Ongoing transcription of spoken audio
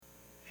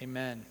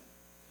Amen.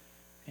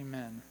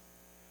 Amen.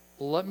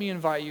 Well, let me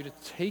invite you to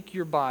take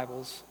your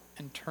Bibles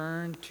and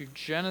turn to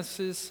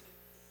Genesis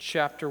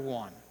chapter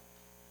 1.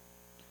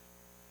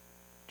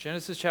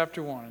 Genesis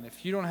chapter 1. And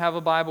if you don't have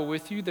a Bible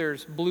with you,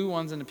 there's blue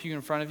ones in the pew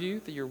in front of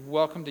you that you're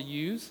welcome to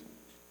use,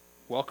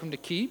 welcome to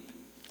keep.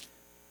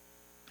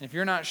 And if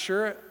you're not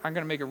sure, I'm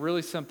going to make it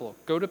really simple.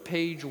 Go to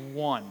page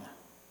 1.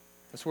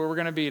 That's where we're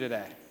going to be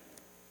today.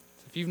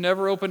 So if you've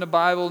never opened a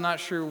Bible,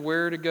 not sure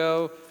where to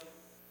go,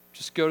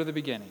 just go to the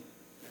beginning.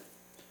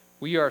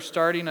 We are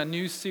starting a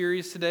new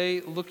series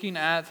today looking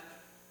at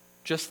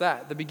just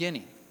that, the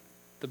beginning.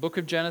 The book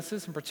of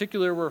Genesis. In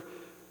particular, we're,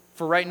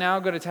 for right now,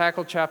 going to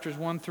tackle chapters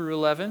 1 through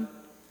 11.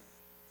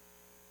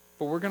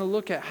 But we're going to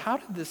look at how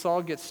did this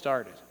all get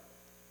started.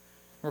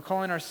 We're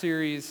calling our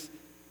series,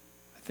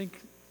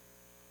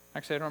 I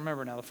don't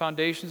remember now, The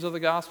Foundations of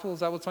the Gospel. Is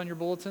that what's on your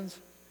bulletins?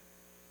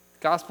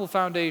 Gospel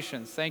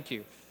Foundations, thank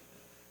you.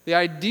 The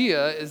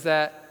idea is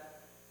that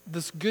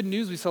this good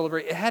news we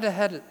celebrate, it had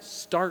to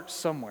start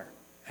somewhere.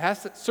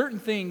 Certain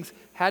things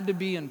had to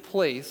be in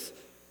place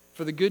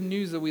for the good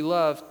news that we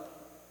love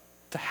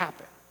to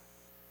happen.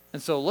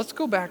 And so let's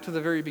go back to the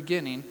very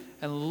beginning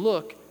and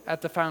look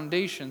at the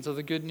foundations of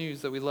the good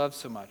news that we love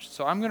so much.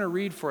 So I'm going to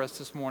read for us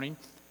this morning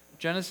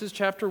Genesis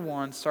chapter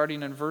 1,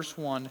 starting in verse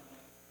 1,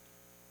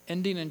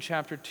 ending in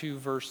chapter 2,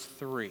 verse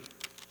 3.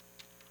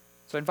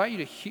 So I invite you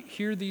to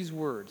hear these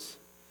words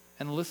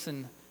and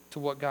listen to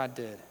what God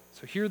did.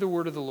 So hear the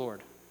word of the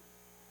Lord.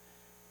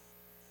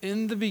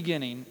 In the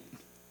beginning,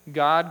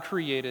 God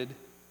created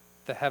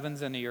the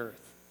heavens and the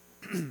earth.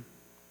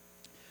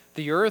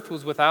 The earth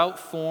was without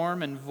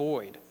form and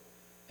void,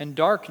 and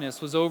darkness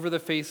was over the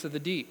face of the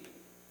deep.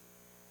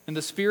 And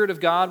the Spirit of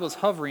God was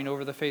hovering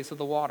over the face of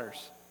the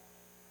waters.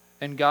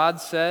 And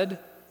God said,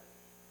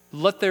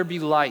 "Let there be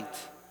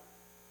light."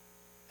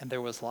 And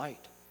there was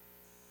light.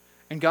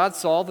 And God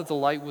saw that the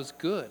light was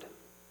good.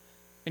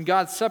 And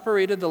God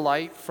separated the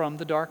light from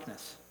the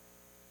darkness.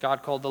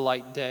 God called the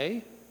light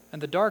day,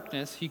 and the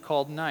darkness he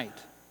called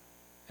night.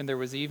 And there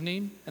was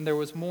evening, and there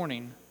was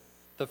morning,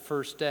 the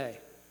first day.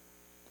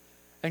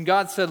 And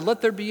God said,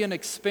 "Let there be an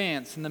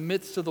expanse in the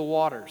midst of the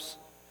waters,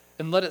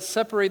 and let it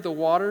separate the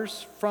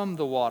waters from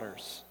the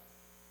waters."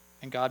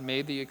 And God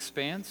made the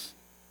expanse,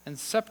 and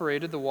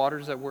separated the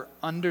waters that were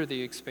under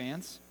the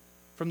expanse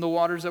from the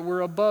waters that were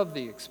above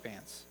the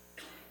expanse.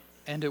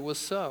 And it was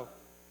so.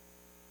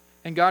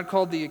 And God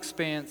called the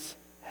expanse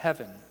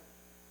heaven.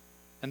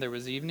 And there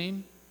was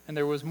evening, and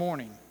there was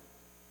morning,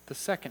 the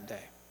second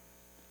day.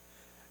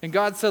 And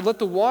God said, "Let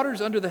the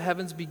waters under the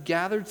heavens be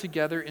gathered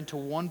together into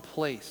one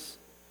place,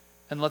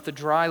 and let the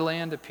dry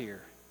land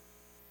appear."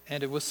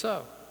 And it was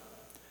so.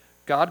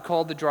 God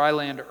called the dry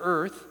land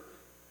earth,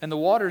 and the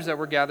waters that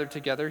were gathered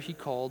together he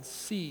called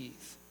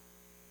seas.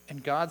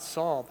 And God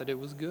saw that it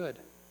was good.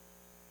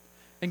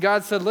 And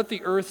God said, "Let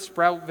the earth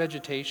sprout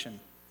vegetation,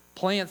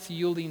 plants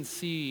yielding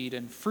seed,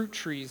 and fruit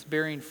trees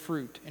bearing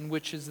fruit, in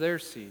which is their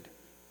seed,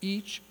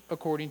 each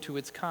according to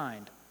its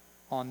kind,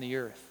 on the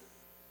earth."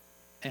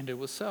 And it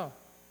was so.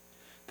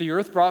 The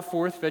earth brought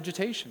forth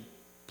vegetation,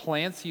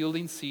 plants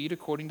yielding seed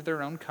according to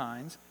their own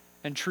kinds,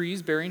 and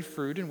trees bearing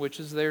fruit in which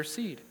is their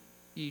seed,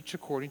 each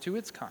according to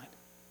its kind.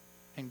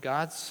 And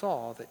God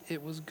saw that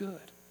it was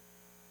good.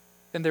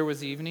 And there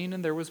was evening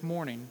and there was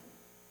morning,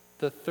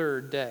 the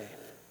third day.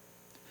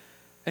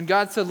 And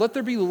God said, "Let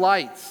there be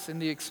lights in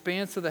the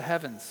expanse of the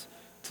heavens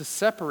to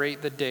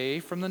separate the day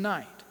from the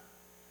night.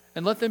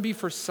 And let them be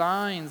for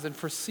signs and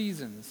for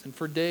seasons and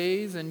for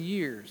days and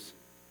years.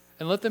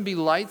 And let them be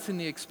lights in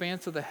the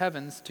expanse of the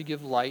heavens to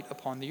give light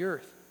upon the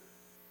earth."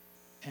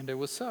 And it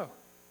was so.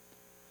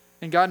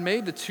 And God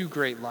made the two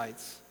great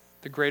lights,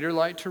 the greater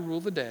light to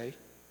rule the day,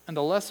 and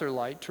the lesser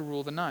light to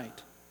rule the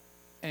night,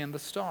 and the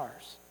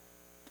stars.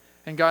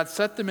 And God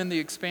set them in the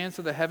expanse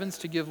of the heavens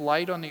to give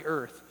light on the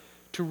earth,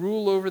 to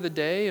rule over the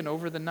day and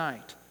over the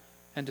night,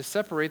 and to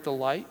separate the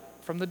light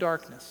from the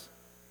darkness.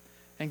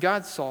 And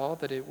God saw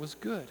that it was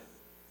good.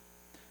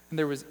 And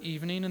there was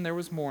evening and there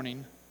was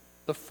morning,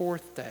 the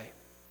fourth day.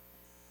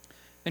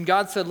 And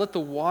God said, "Let the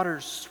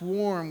waters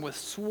swarm with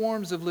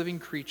swarms of living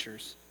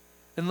creatures,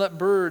 and let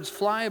birds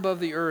fly above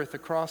the earth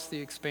across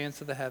the expanse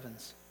of the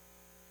heavens."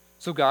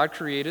 So God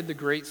created the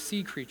great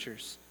sea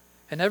creatures,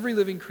 and every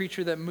living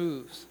creature that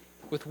moves,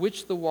 with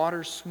which the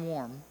waters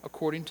swarm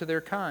according to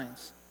their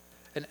kinds,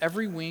 and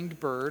every winged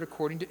bird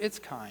according to its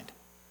kind.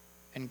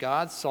 And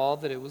God saw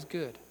that it was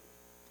good.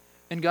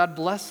 And God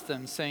blessed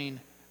them,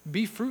 saying,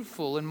 "Be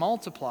fruitful and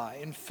multiply,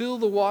 and fill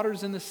the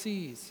waters in the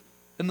seas,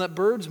 and let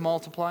birds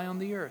multiply on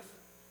the earth."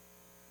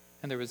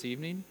 And there was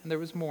evening, and there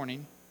was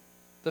morning,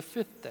 the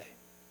fifth day.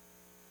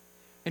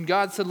 And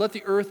God said, "Let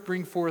the earth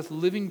bring forth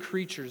living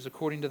creatures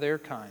according to their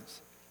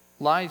kinds,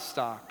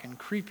 livestock and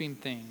creeping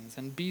things,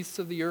 and beasts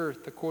of the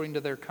earth according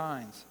to their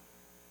kinds."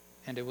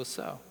 And it was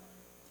so.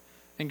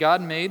 And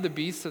God made the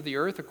beasts of the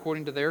earth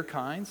according to their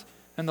kinds,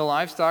 and the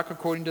livestock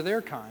according to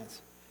their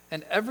kinds,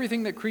 and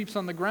everything that creeps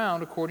on the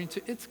ground according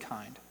to its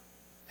kind.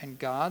 And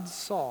God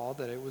saw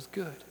that it was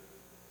good.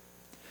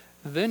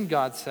 Then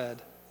God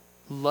said,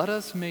 let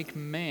us make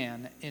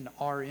man in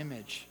our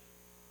image,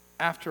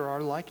 after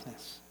our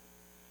likeness.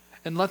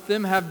 And let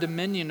them have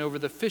dominion over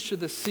the fish of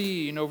the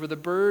sea, and over the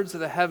birds of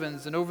the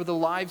heavens, and over the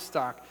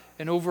livestock,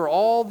 and over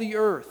all the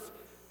earth,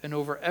 and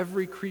over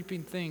every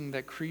creeping thing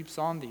that creeps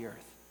on the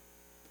earth.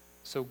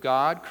 So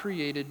God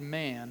created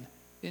man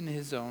in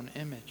his own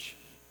image.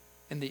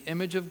 In the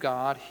image of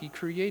God he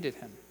created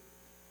him.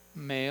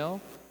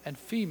 Male and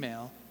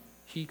female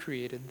he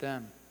created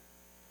them.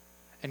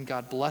 And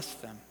God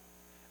blessed them.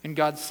 And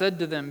God said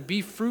to them,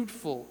 be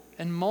fruitful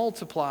and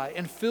multiply,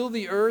 and fill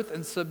the earth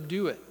and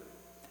subdue it,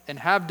 and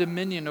have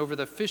dominion over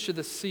the fish of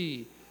the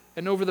sea,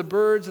 and over the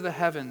birds of the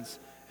heavens,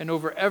 and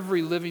over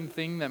every living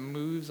thing that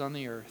moves on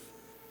the earth.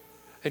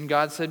 And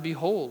God said,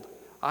 behold,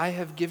 I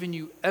have given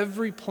you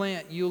every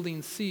plant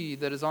yielding seed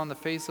that is on the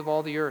face of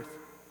all the earth,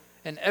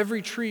 and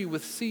every tree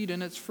with seed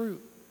in its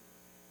fruit.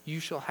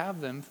 You shall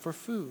have them for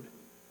food.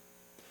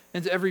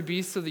 And to every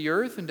beast of the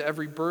earth, and to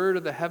every bird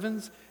of the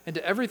heavens, and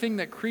to everything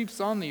that creeps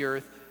on the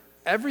earth,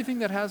 everything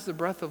that has the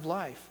breath of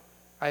life,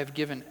 I have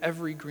given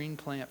every green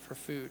plant for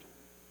food.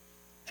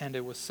 And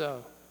it was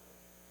so.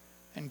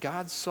 And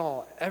God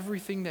saw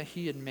everything that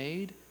he had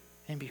made,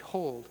 and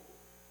behold,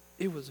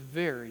 it was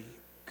very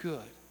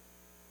good.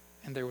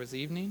 And there was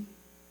evening,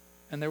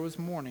 and there was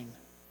morning,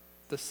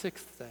 the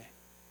sixth day.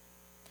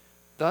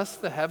 Thus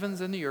the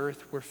heavens and the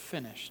earth were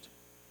finished,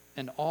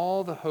 and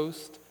all the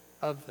host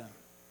of them.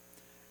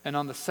 And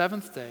on the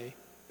seventh day,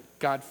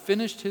 God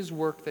finished his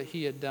work that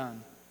he had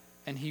done,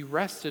 and he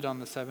rested on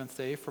the seventh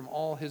day from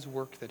all his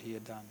work that he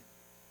had done.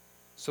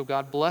 So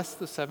God blessed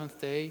the seventh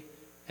day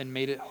and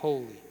made it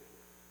holy,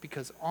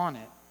 because on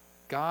it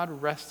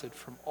God rested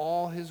from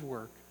all his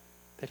work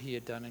that he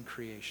had done in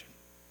creation.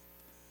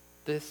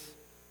 This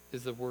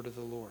is the word of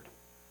the Lord.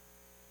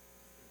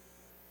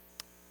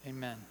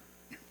 Amen.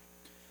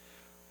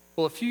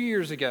 Well, a few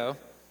years ago,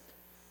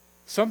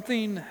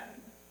 something,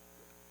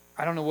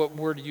 I don't know what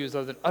word to use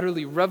other than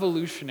utterly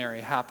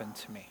revolutionary happened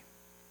to me.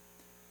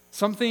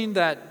 Something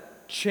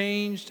that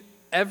changed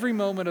every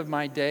moment of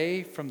my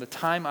day from the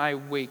time I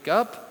wake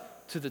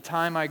up to the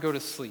time I go to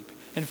sleep.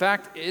 In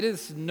fact, it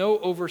is no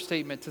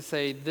overstatement to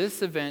say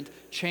this event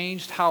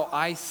changed how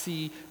I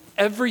see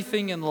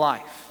everything in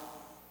life.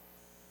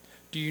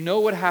 Do you know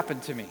what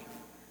happened to me?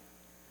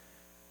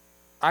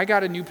 I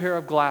got a new pair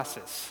of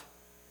glasses.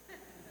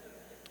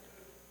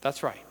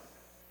 That's right.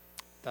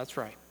 That's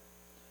right.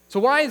 So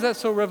why is that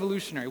so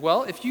revolutionary?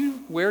 Well, if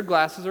you wear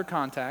glasses or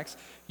contacts,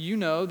 you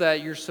know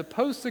that you're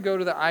supposed to go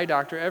to the eye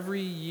doctor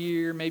every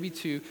year, maybe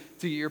two,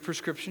 to get your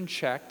prescription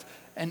checked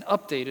and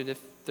updated if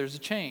there's a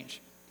change.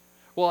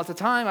 Well, at the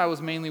time, I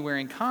was mainly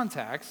wearing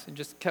contacts and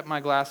just kept my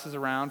glasses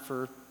around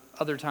for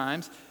other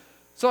times,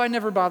 so I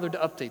never bothered to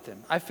update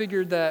them. I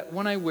figured that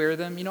when I wear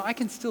them, I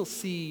can still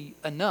see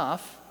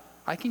enough.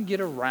 I can get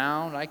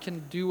around. I can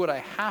do what I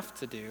have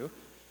to do.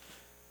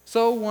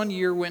 So 1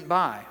 year went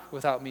by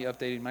without me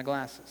updating my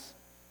glasses.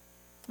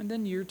 And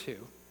then year 2,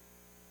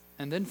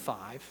 and then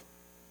 5,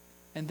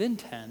 and then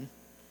 10.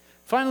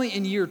 Finally,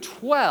 in year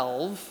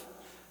 12,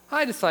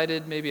 I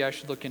decided maybe I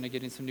should look into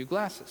getting some new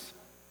glasses.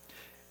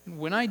 And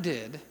when I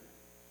did,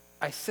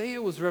 I say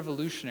it was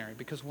revolutionary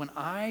because when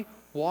I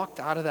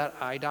walked out of that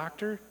eye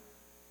doctor,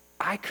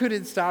 I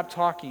couldn't stop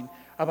talking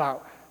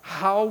about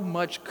how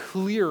much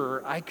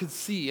clearer I could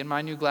see in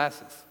my new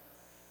glasses.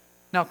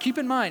 Now, keep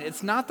in mind,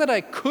 it's not that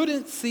I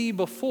couldn't see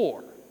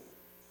before.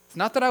 It's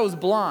not that I was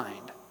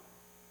blind.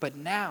 But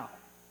now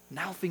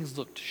things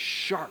looked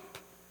sharp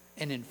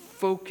and in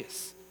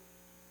focus.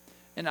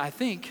 And I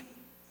think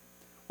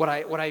what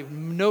I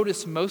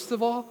noticed most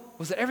of all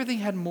was that everything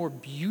had more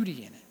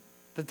beauty in it.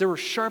 That there were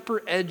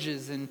sharper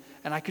edges and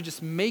I could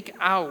just make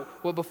out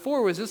what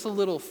before was just a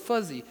little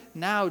fuzzy,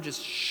 now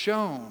just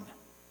shone.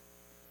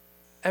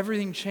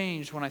 Everything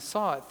changed when I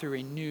saw it through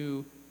a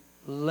new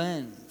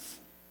lens.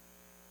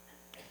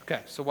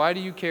 Okay, so why do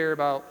you care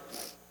about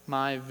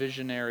my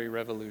visionary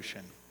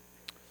revolution?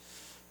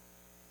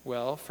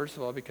 Well, first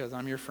of all, because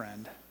I'm your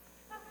friend.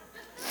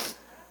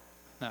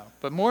 No,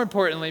 but more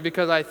importantly,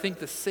 because I think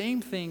the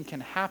same thing can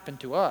happen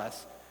to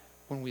us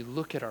when we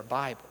look at our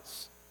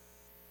Bibles.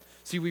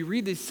 See, we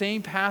read these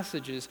same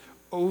passages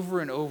over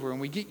and over,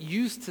 and we get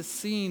used to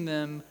seeing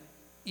them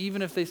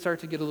even if they start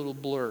to get a little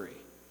blurry,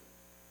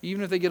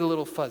 even if they get a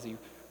little fuzzy.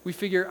 We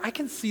figure, I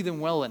can see them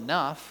well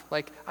enough.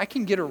 Like, I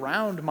can get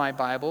around my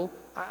Bible.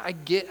 I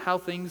get how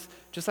things,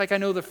 just like I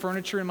know the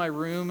furniture in my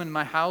room and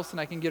my house and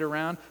I can get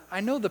around, I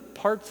know the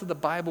parts of the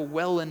Bible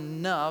well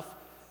enough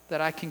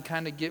that I can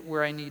kind of get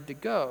where I need to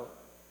go.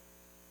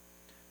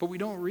 But we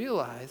don't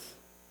realize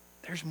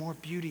there's more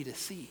beauty to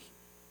see.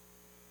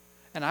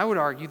 And I would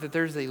argue that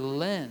there's a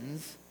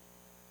lens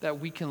that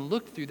we can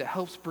look through that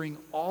helps bring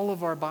all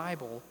of our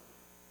Bible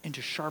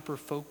into sharper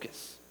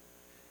focus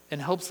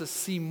and helps us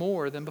see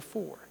more than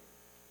before.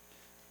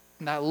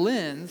 And that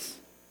lens,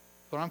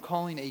 what I'm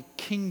calling a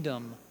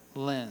kingdom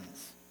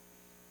lens.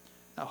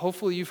 Now,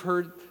 hopefully you've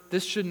heard,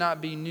 this should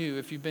not be new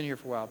if you've been here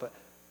for a while, but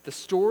the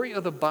story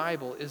of the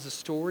Bible is the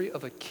story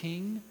of a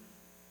king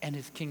and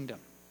his kingdom.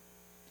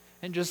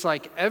 And just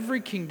like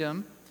every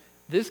kingdom,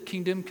 This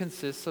kingdom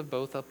consists of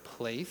both a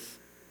place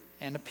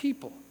and a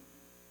people.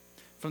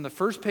 From the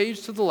first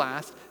page to the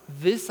last,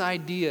 this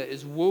idea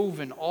is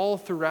woven all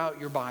throughout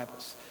your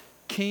Bibles.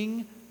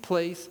 King,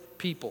 place,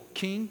 people.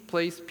 King,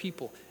 place,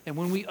 people. And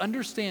when we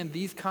understand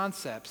these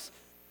concepts,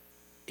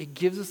 it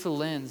gives us a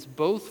lens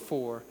both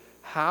for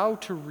how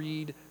to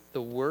read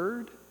the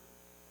Word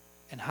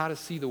and how to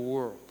see the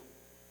world.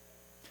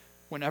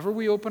 Whenever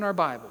we open our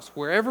Bibles,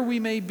 wherever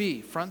we may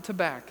be, front to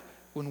back,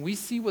 when we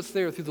see what's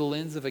there through the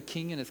lens of a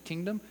king and his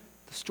kingdom,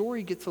 the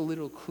story gets a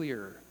little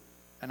clearer,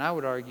 and I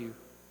would argue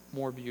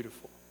more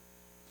beautiful.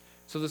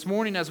 So this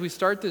morning, as we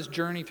start this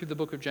journey through the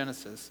book of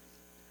Genesis,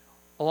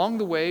 along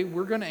the way,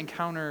 we're going to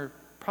encounter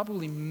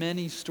probably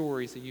many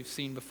stories that you've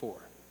seen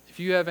before. If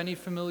you have any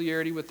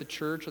familiarity with the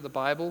church or the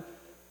Bible,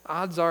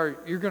 odds are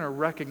you're going to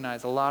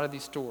recognize a lot of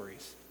these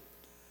stories.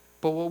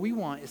 But what we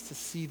want is to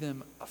see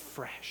them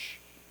afresh.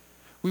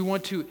 We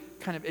want to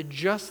kind of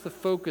adjust the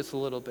focus a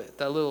little bit.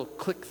 That little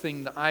click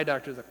thing, the eye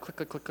doctor, the click,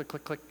 click, click, click,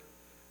 click, click.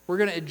 We're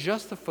going to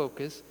adjust the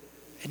focus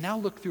and now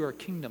look through our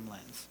kingdom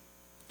lens.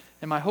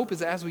 And my hope is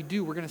that as we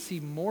do, we're going to see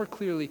more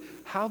clearly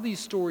how these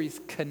stories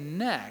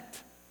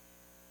connect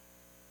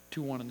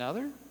to one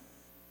another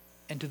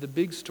and to the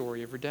big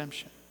story of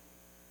redemption.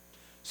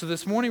 So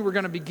this morning we're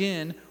going to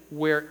begin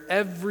where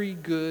every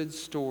good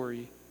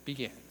story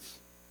begins,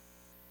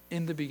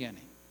 in the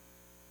beginning.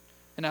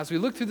 And as we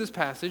look through this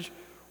passage,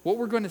 what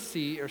we're going to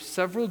see are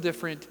several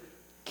different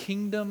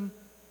kingdom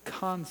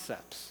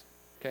concepts.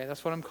 Okay,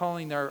 that's what I'm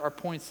calling our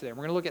points today.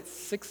 We're going to look at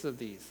 6 of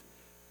these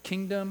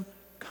kingdom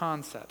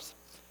concepts.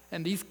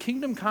 And these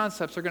kingdom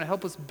concepts are going to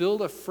help us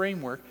build a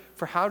framework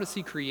for how to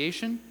see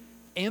creation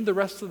and the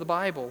rest of the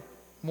Bible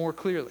more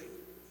clearly.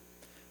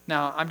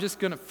 Now, I'm just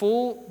going to,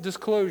 full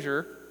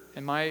disclosure,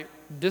 and my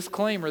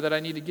disclaimer that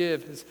I need to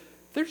give is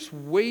there's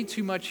way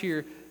too much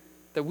here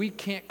that we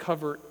can't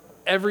cover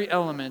every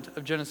element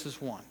of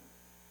Genesis 1.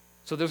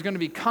 So there's going to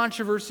be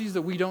controversies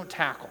that we don't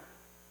tackle.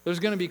 There's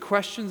going to be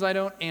questions I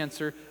don't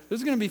answer.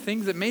 There's going to be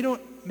things that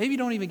maybe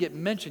don't even get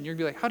mentioned. You're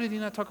going to be like, how did he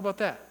not talk about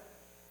that?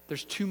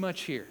 There's too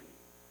much here.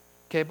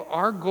 Okay, but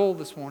our goal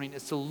this morning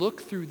is to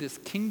look through this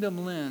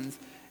kingdom lens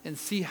and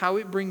see how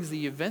it brings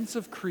the events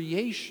of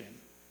creation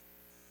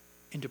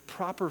into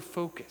proper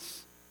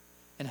focus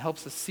and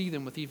helps us see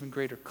them with even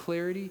greater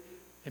clarity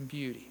and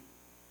beauty.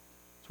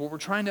 So what we're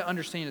trying to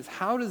understand is,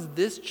 how does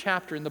this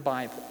chapter in the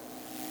Bible,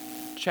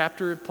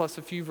 chapter plus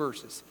a few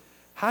verses,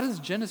 how does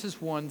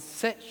Genesis 1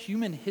 set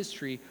human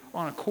history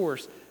on a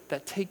course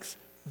that takes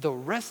the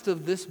rest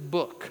of this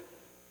book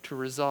to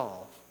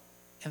resolve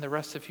and the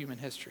rest of human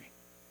history?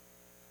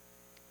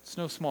 It's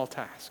no small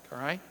task, all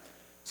right?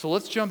 So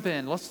let's jump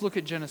in. Let's look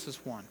at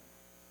Genesis 1.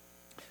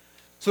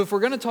 So if we're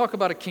going to talk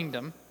about a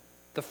kingdom,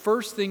 the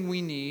first thing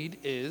we need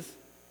is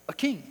a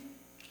king,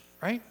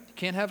 right? You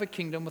can't have a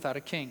kingdom without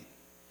a king.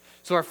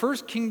 So our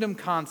first kingdom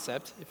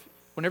concept,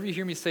 whenever you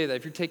hear me say that,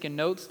 if you're taking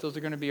notes, those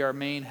are going to be our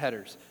main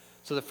headers.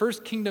 So the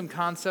first kingdom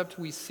concept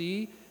we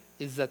see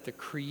is that the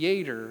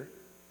Creator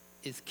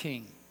is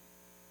king.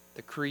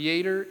 The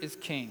Creator is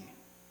king.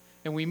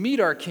 And we meet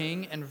our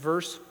king in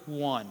verse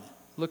 1.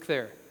 Look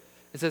there.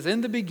 It says,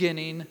 in the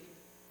beginning,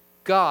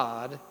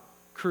 God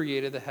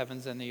created the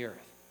heavens and the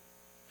earth.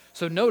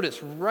 So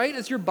notice, right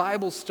as your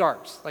Bible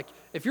starts, like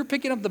if you're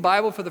picking up the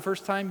Bible for the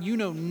first time, you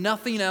know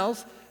nothing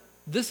else.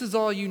 This is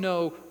all you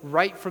know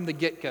right from the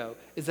get-go,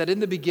 is that in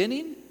the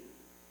beginning,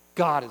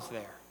 God is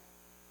there.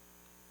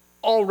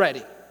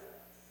 Already.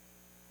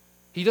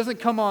 He doesn't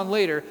come on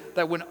later,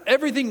 that when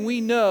everything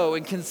we know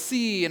and can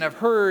see and have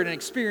heard and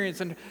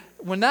experienced, and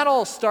when that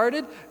all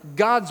started,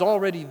 God's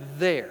already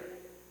there.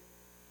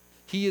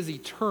 He is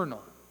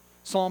eternal.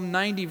 Psalm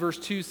 90 verse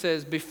 2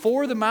 says,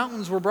 before the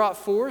mountains were brought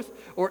forth,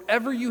 or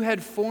ever you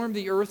had formed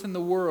the earth and the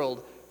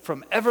world,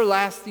 from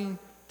everlasting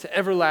to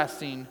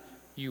everlasting,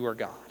 you are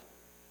God.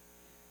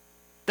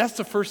 That's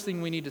the first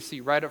thing we need to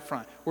see right up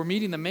front. We're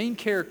meeting the main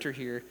character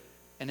here,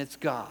 and it's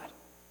God.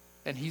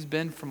 And he's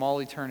been from all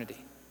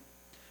eternity.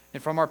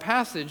 And from our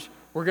passage,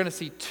 we're going to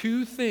see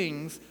 2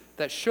 things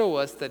that show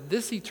us that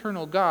this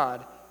eternal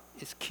God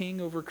is king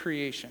over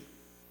creation.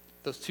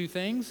 Those 2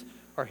 things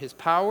are his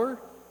power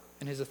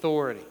and his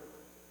authority.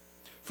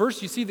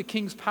 First, you see the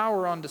king's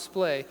power on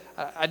display.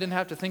 I didn't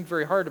have to think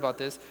very hard about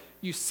this.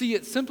 You see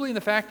it simply in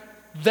the fact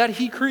that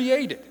he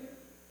created.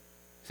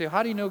 So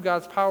how do you know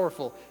God's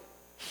powerful?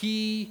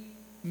 He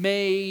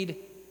made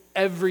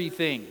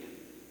everything.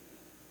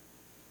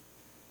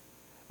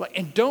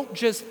 And don't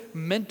just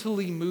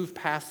mentally move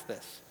past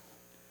this.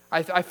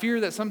 I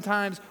fear that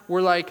sometimes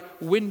we're like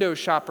window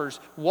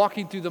shoppers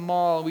walking through the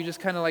mall, and we just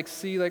kind of like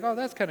see like, oh,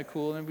 that's kind of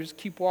cool, and we just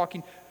keep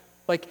walking.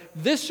 Like,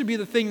 this should be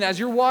the thing that as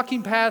you're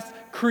walking past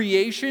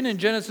creation in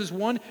Genesis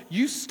 1,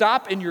 you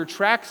stop in your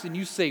tracks and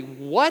you say,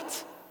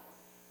 what?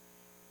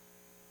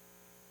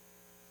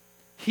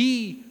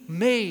 He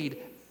made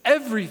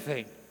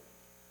everything.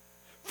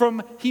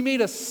 He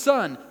made a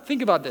sun.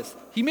 Think about this.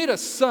 He made a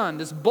sun,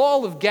 this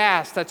ball of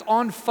gas that's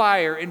on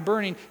fire and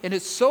burning, and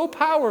it's so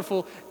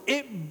powerful,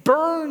 it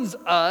burns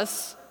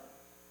us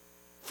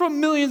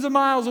from millions of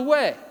miles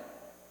away.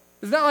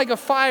 It's not like a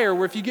fire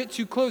where if you get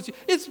too close,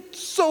 it's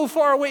so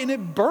far away and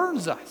it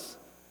burns us.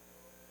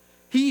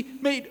 He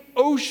made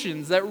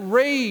oceans that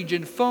rage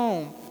and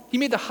foam. He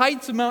made the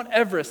heights of Mount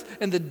Everest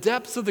and the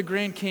depths of the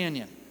Grand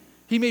Canyon.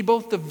 He made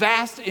both the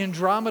vast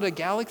Andromeda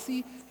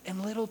galaxy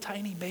and little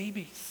tiny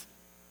babies.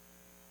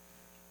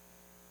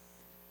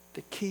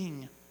 The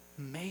king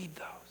made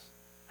those.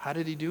 How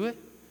did he do it?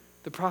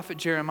 The prophet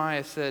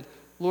Jeremiah said,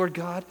 Lord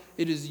God,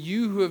 it is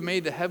you who have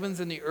made the heavens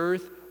and the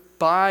earth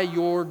by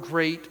your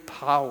great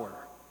power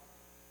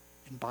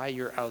and by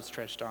your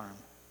outstretched arm.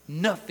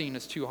 Nothing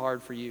is too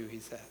hard for you, he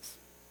says.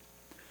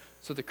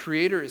 So the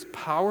Creator is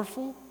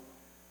powerful,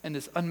 and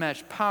this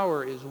unmatched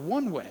power is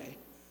one way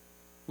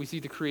we see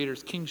the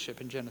Creator's kingship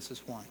in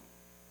Genesis 1.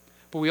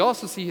 But we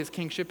also see his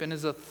kingship and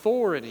his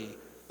authority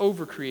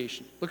over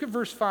creation. Look at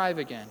verse 5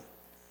 again.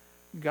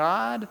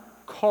 God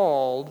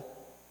called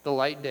the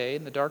light day,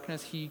 and the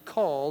darkness he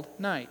called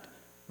night.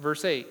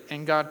 Verse 8,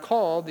 and God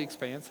called the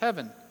expanse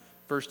heaven.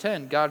 Verse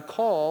 10, God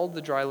called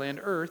the dry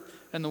land earth,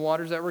 and the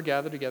waters that were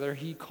gathered together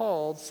he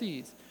called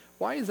seas.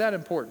 Why is that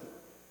important?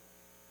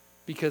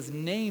 Because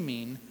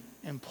naming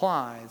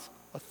implies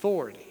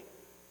authority.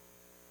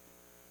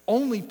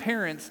 Only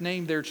parents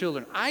name their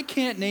children. I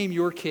can't name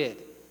your kid,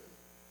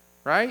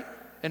 right?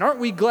 And aren't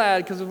we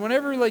glad? Because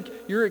whenever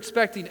you're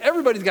expecting,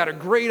 everybody's got a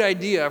great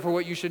idea for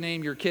what you should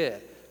name your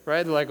kid,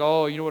 right? They're like,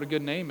 oh, you know what a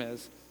good name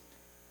is.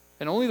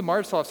 And only the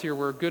Martzloffs here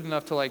were good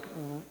enough to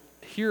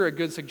hear a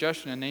good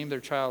suggestion and name their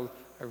child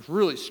a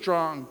really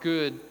strong,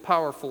 good,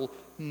 powerful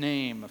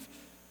name of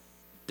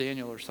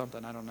Daniel or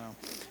something, I don't know.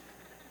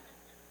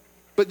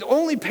 But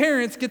only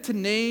parents get to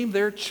name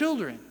their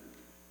children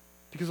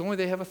because only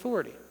they have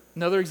authority.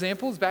 Another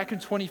example is back in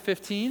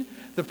 2015,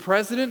 the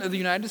President of the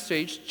United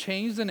States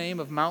changed the name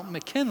of Mount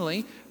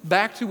McKinley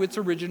back to its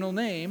original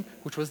name,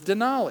 which was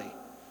Denali.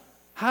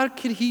 How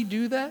could he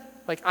do that?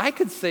 I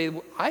could say,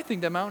 I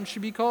think that mountain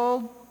should be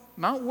called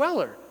Mount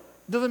Weller.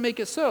 It doesn't make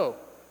it so.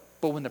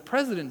 But when the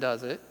president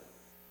does it,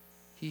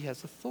 he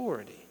has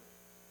authority.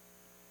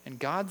 And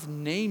God's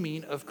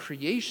naming of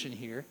creation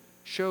here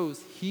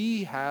shows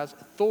he has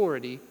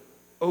authority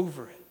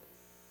over it.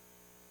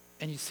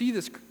 And you see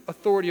this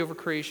authority over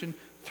creation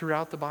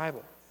throughout the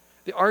Bible.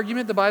 The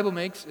argument the Bible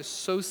makes is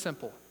so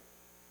simple.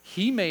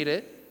 He made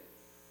it,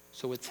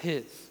 so it's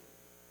his.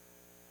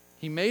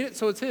 He made it,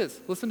 so it's his.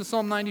 Listen to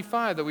Psalm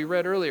 95 that we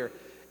read earlier.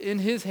 In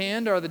his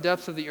hand are the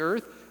depths of the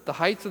earth. The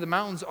heights of the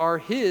mountains are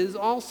his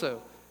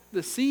also.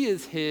 The sea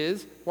is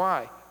his.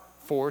 Why?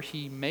 For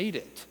he made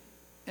it,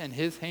 and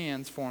his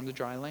hands formed the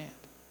dry land.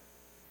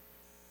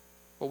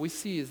 What we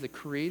see is the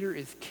Creator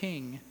is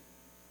king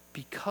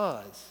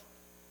because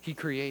he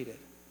created.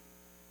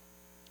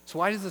 So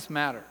why does this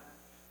matter?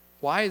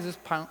 Why is this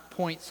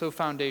point so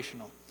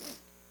foundational?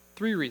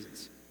 3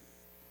 reasons.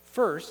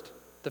 First,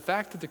 the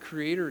fact that the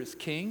Creator is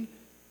king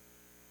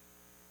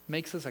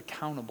makes us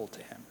accountable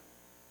to him.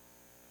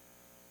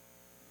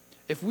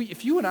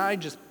 If you and I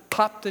just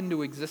popped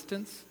into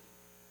existence,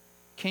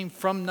 came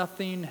from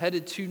nothing,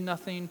 headed to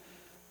nothing,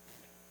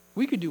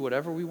 we could do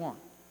whatever we want.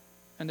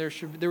 And there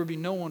would be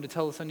no one to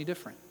tell us any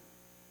different.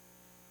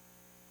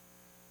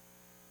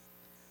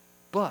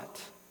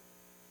 But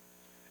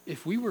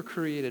if we were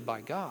created by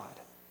God,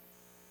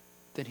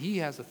 then he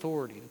has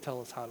authority to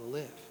tell us how to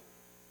live.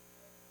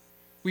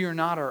 We are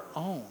not our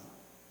own.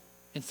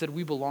 Instead,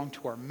 we belong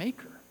to our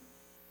Maker.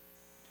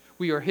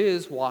 We are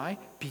his. Why?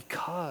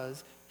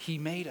 Because he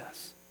made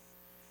us.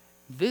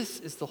 This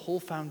is the whole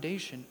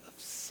foundation of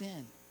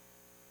sin.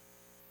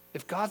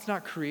 If God's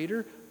not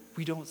creator,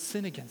 we don't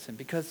sin against him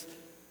because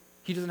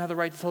he doesn't have the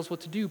right to tell us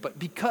what to do. But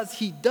because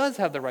he does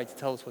have the right to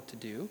tell us what to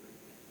do,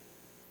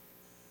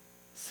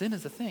 sin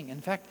is a thing. In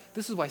fact,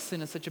 this is why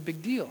sin is such a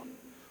big deal.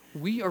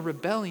 We are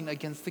rebelling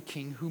against the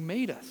king who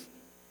made us.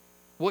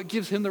 What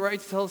gives him the right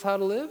to tell us how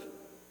to live?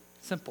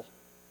 Simple.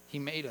 He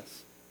made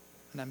us,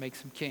 and that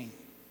makes him king.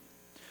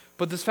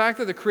 But this fact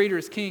that the Creator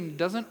is king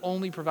doesn't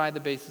only provide the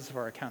basis of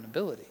our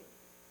accountability.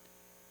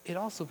 It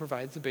also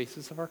provides the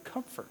basis of our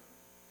comfort.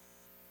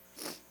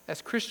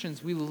 As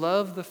Christians, we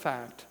love the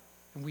fact,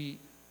 and we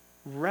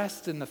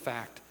rest in the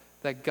fact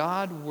that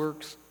God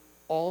works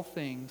all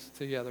things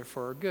together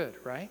for our good,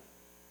 right?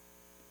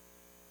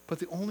 But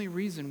the only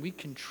reason we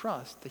can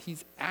trust that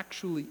he's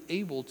actually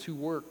able to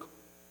work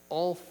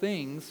all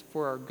things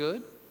for our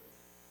good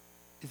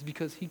is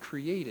because he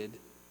created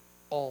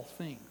all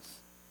things.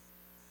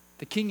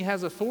 The king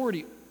has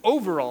authority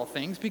over all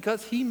things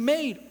because he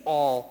made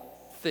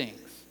all things.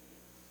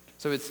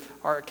 So it's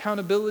our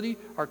accountability,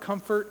 our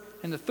comfort,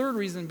 and the third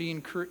reason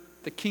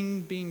the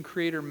king being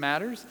creator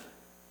matters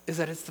is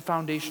that it's the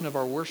foundation of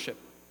our worship.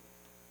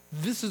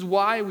 This is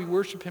why we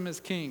worship him as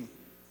king.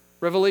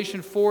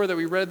 Revelation 4 that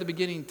we read at the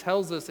beginning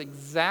tells us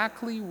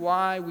exactly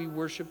why we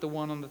worship the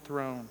one on the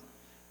throne.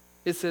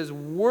 It says,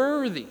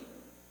 worthy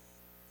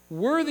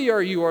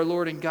are you, our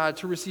Lord and God,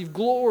 to receive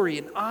glory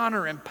and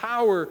honor and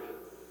power.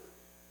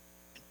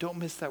 Don't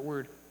miss that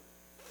word,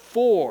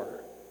 for.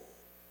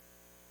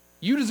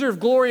 You deserve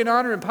glory and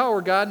honor and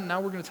power, God, and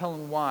now we're going to tell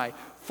him why.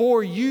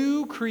 For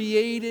you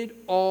created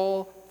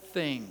all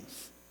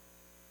things,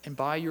 and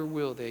by your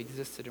will they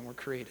existed and were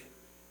created.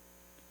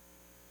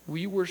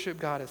 We worship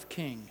God as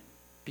king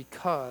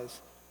because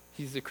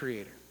he's the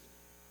creator.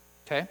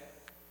 Okay?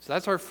 So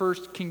that's our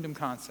first kingdom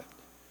concept.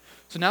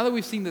 So now that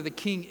we've seen that the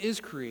king is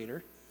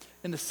creator,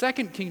 in the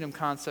second kingdom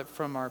concept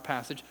from our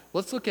passage,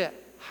 let's look at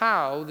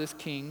how this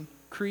king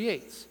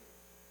creates.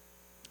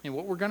 And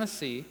what we're going to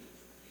see,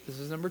 this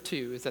is number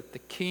 2, is that the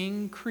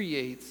king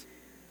creates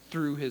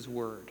through his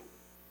word.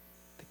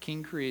 The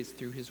king creates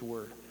through his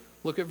word.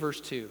 Look at verse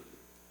 2.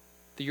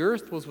 The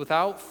earth was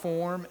without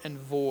form and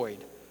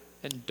void,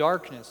 and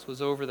darkness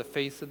was over the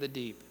face of the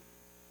deep.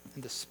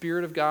 And the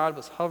Spirit of God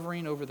was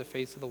hovering over the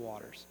face of the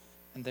waters.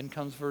 And then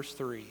comes verse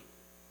 3.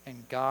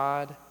 And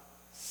God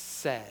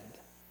said.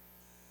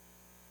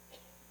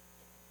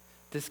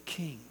 This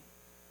king,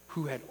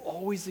 who had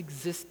always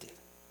existed,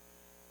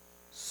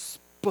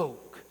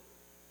 spoke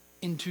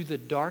into the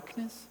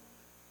darkness,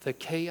 the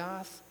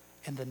chaos,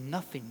 and the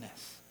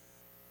nothingness,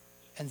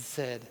 and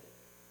said,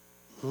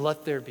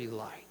 let there be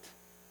light.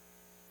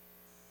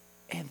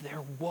 And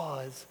there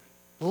was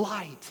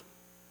light.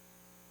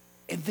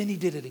 And then he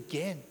did it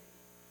again,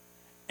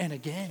 and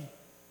again,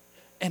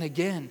 and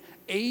again.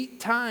 8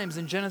 times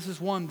in Genesis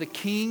 1, the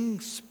king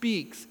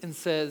speaks and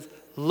says,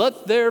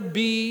 let there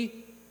be.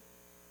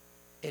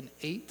 And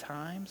 8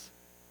 times,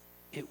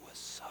 it was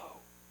so.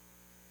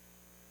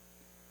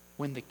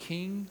 When the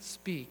king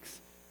speaks,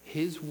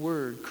 his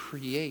word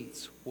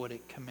creates what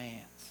it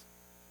commands.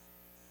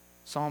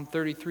 Psalm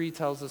 33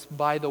 tells us,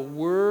 by the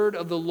word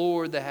of the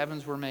Lord the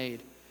heavens were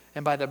made,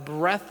 and by the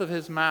breath of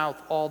his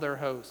mouth all their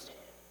host.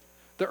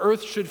 The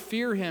earth should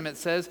fear him, it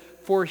says,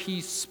 for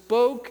he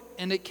spoke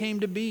and it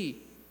came to be.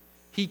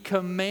 He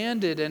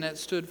commanded and it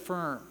stood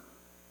firm.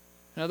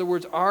 In other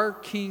words, our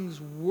king's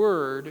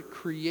word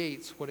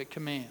creates what it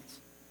commands.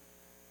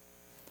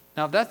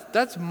 Now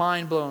that's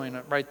mind-blowing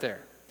right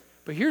there.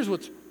 But here's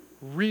what's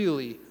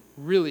really,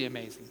 really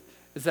amazing,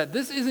 is that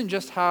this isn't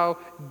just how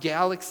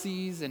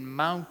galaxies and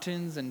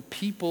mountains and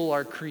people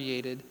are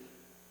created.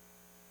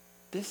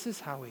 This is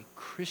how a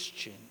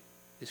Christian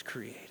is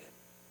created.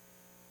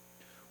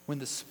 When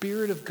the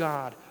Spirit of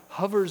God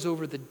hovers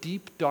over the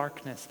deep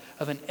darkness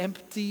of an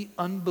empty,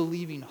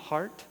 unbelieving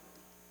heart,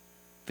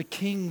 the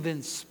king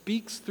then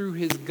speaks through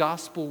his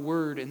gospel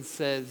word and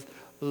says,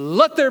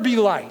 let there be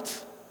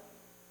light.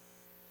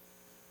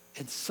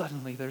 And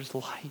suddenly there's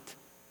light.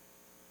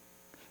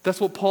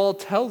 That's what Paul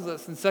tells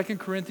us in 2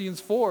 Corinthians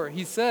 4.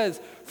 He says,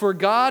 for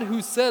God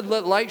who said,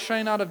 let light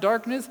shine out of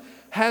darkness,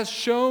 has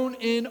shone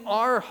in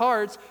our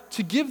hearts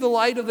to give the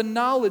light of the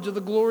knowledge of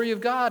the glory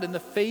of God in the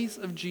face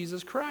of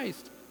Jesus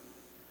Christ.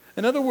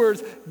 In other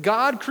words,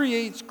 God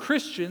creates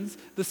Christians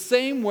the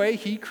same way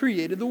he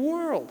created the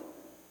world,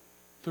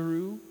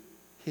 through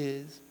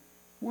his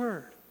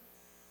word.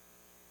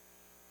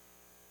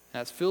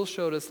 As Phil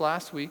showed us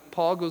last week,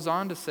 Paul goes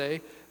on to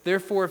say,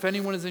 therefore, if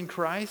anyone is in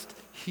Christ,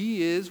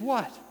 he is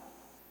what?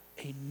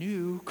 A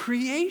new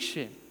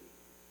creation.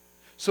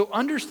 So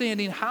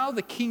understanding how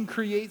the king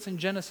creates in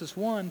Genesis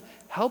 1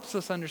 helps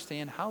us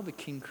understand how the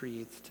king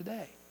creates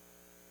today.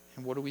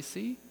 And what do we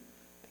see?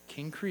 The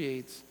king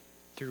creates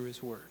through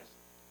his word.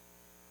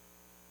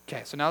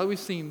 Okay, so now that we've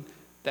seen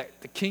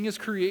that the king is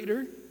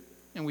creator,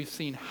 and we've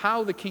seen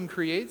how the king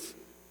creates,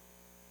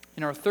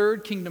 in our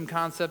third kingdom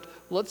concept,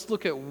 let's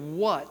look at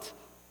what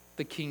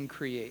the king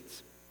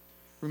creates.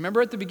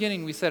 Remember at the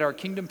beginning we said our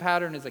kingdom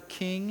pattern is a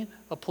king,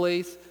 a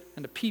place,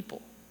 and a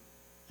people.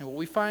 And what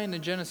we find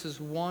in Genesis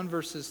 1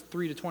 verses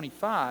 3 to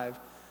 25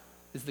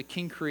 is the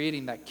king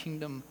creating that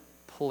kingdom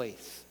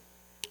place.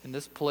 And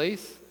this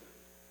place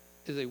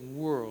is a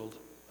world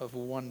of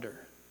wonder.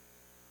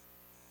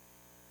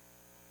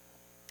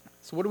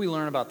 So what do we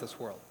learn about this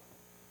world?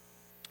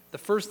 The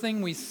first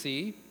thing we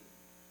see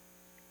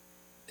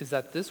is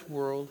that this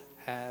world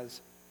has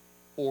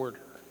order.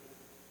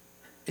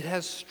 It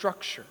has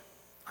structure.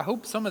 I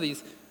hope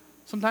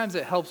sometimes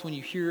it helps when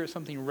you hear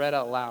something read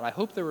out loud. I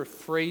hope there were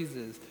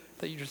phrases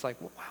that you're just like,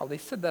 wow, they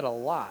said that a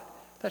lot.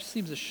 That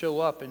seems to show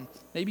up, and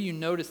maybe you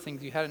notice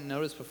things you hadn't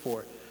noticed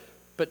before.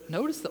 But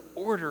notice the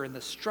order and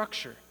the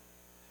structure.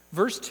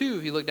 Verse 2,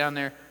 if you look down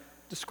there,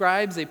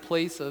 describes a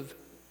place of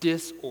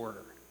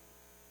disorder.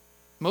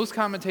 Most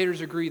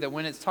commentators agree that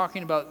when it's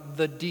talking about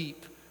the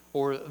deep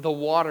or the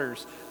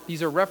waters,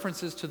 these are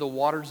references to the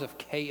waters of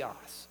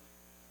chaos.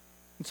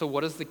 And so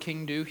what does the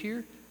king do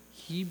here?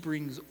 He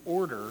brings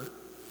order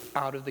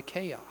out of the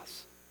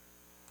chaos.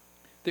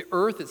 The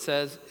earth, it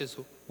says, is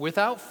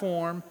without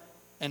form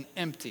and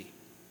empty.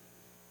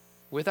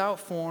 Without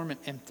form and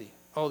empty.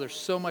 Oh, there's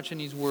so much in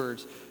these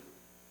words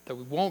that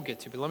we won't get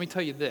to, but let me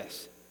tell you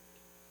this.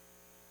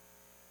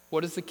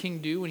 What does the king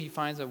do when he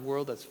finds a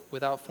world that's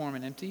without form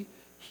and empty?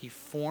 He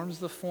forms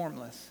the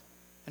formless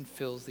and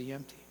fills the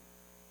empty.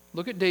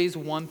 Look at days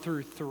 1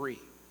 through 3.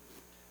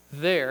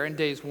 There, in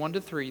days 1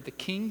 to 3, the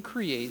king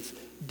creates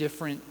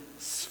different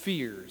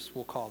spheres,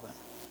 we'll call them.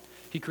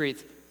 He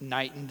creates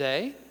night and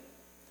day,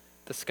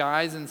 the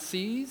skies and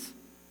seas,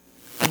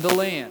 and the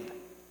land.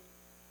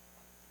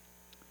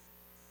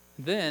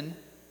 Then,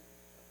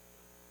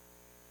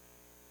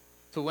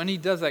 So when he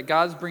does that,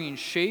 God's bringing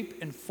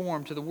shape and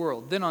form to the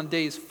world. Then on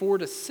days 4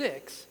 to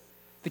 6,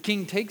 the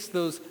king takes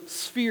those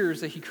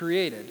spheres that he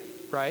created,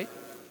 right?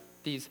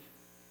 These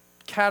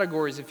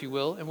categories, if you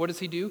will, and what does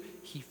he do?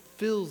 He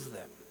fills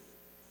them.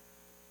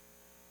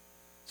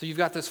 So you've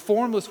got this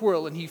formless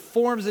world, and he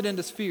forms it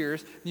into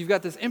spheres. And you've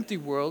got this empty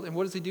world, and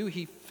what does he do?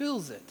 He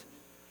fills it.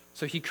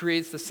 So he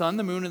creates the sun,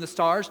 the moon, and the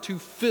stars to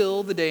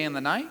fill the day and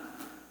the night.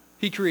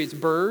 He creates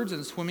birds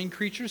and swimming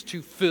creatures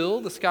to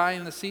fill the sky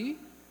and the sea.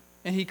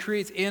 And he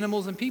creates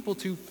animals and people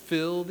to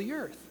fill the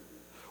earth.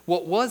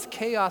 What was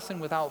chaos and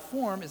without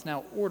form is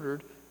now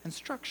ordered and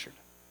structured.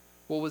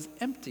 What was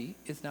empty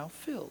is now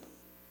filled.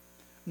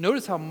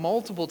 Notice how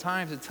multiple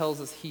times it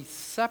tells us he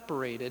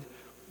separated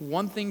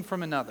one thing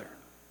from another.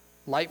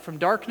 Light from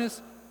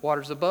darkness,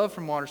 waters above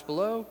from waters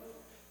below.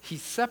 He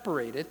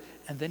separated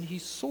and then he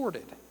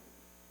sorted.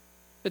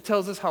 It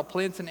tells us how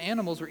plants and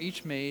animals were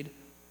each made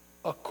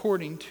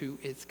according to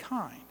its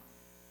kind.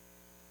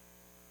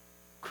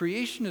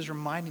 Creation is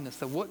reminding us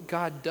that what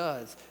God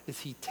does is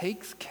he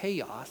takes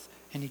chaos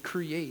and he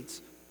creates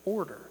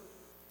order.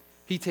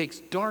 He takes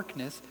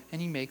darkness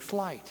and he makes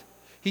light.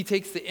 He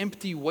takes the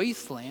empty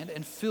wasteland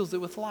and fills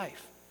it with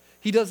life.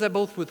 He does that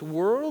both with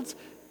worlds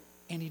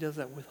and he does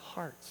that with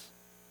hearts.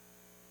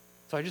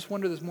 So I just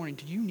wonder this morning,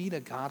 do you need a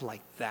God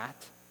like that?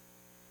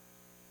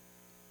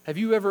 Have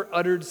you ever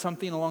uttered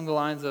something along the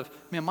lines of,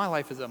 man, my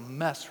life is a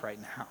mess right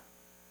now?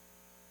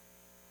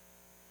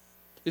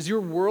 Is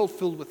your world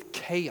filled with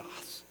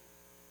chaos?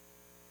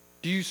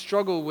 Do you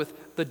struggle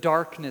with the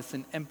darkness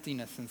and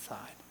emptiness inside?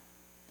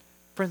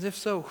 Friends, if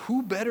so,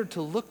 who better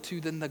to look to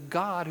than the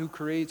God who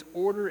creates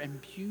order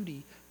and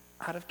beauty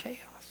out of chaos?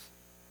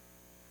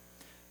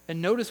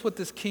 And notice what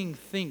this king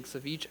thinks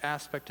of each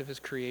aspect of his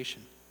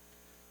creation.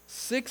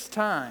 6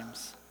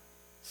 times,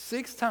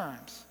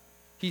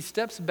 he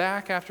steps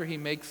back after he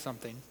makes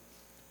something,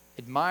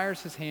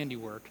 admires his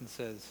handiwork, and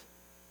says,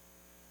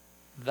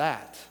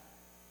 that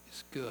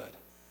is good.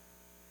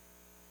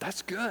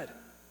 That's good.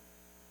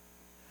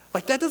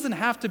 Like, that doesn't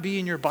have to be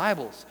in your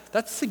Bibles.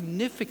 That's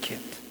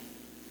significant.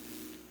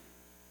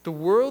 The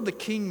world the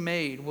king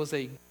made was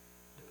a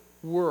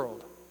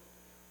world.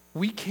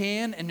 We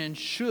can and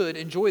should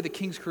enjoy the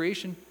king's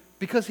creation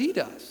because he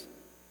does.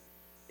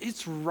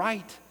 It's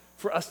right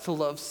for us to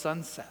love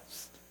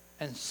sunsets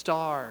and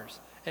stars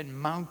and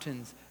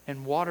mountains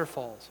and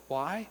waterfalls.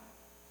 Why?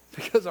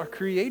 Because our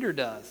Creator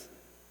does.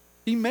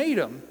 He made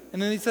them,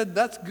 and then he said,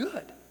 that's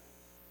good.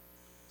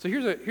 So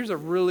here's a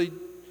really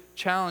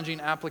challenging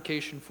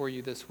application for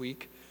you this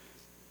week.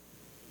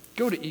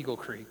 Go to Eagle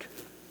Creek.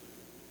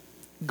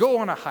 Go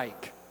on a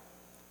hike.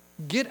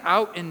 Get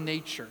out in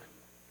nature.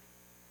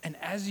 And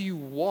as you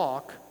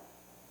walk,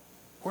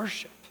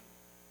 worship.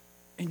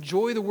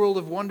 Enjoy the world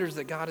of wonders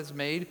that God has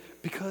made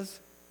because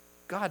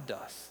God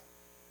does.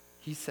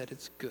 He said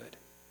it's good.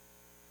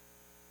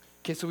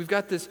 Okay, so we've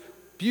got this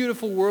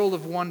beautiful world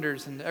of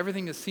wonders and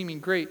everything is seeming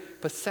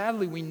great, but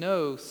sadly we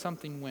know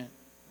something went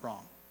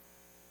wrong.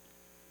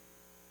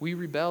 We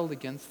rebelled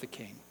against the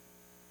king.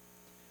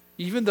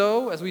 Even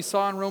though, as we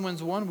saw in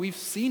Romans 1, we've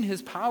seen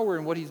his power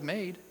in what he's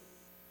made.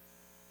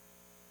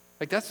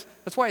 Like that's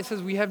why it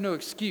says we have no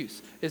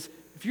excuse. Is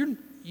if you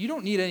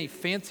don't need any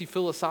fancy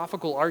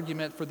philosophical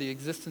argument for the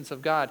existence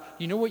of God.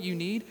 You know what you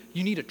need?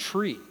 You need a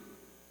tree.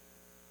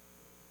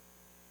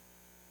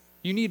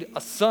 You need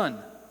a sun.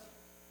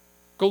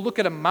 Go look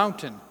at a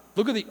mountain.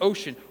 Look at the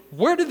ocean.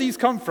 Where did these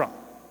come from?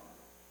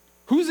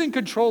 Who's in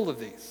control of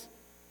these?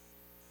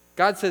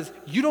 God says,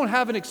 you don't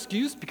have an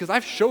excuse because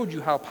I've showed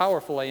you how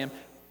powerful I am.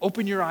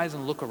 Open your eyes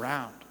and look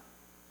around.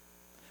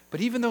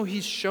 But even though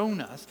he's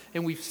shown us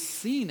and we've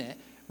seen it,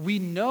 we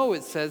know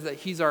it says that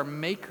he's our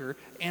maker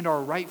and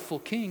our rightful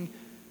king.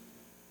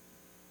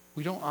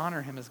 We don't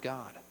honor him as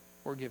God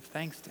or give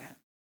thanks to him.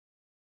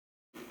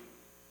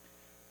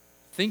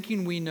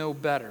 Thinking we know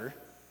better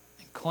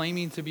and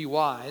claiming to be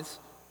wise,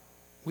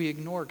 we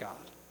ignore God.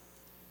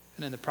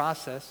 And in the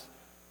process,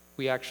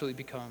 we actually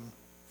become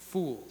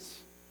fools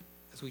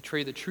as we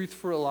trade the truth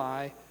for a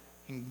lie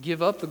and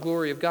give up the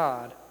glory of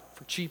God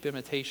for cheap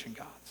imitation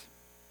gods.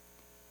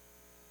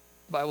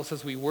 The Bible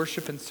says we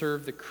worship and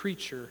serve the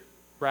creature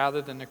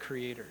rather than the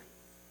Creator.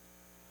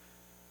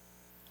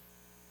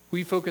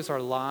 We focus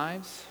our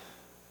lives,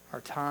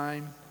 our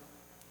time,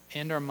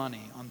 and our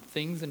money on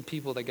things and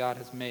people that God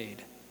has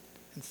made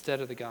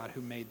instead of the God who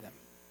made them.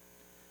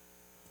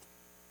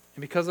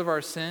 And because of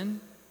our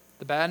sin,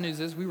 the bad news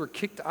is we were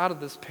kicked out of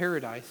this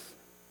paradise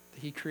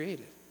that he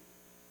created.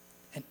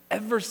 And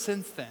ever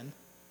since then,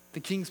 the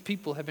king's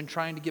people have been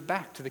trying to get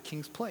back to the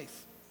king's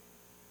place.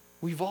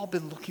 We've all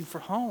been looking for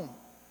home.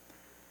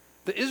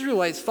 The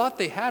Israelites thought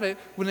they had it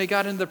when they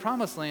got into the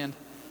promised land,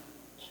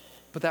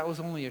 but that was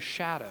only a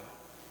shadow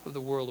of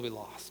the world we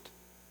lost.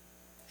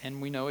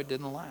 And we know it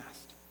didn't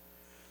last.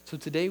 So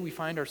today we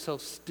find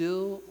ourselves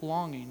still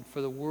longing for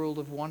the world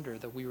of wonder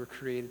that we were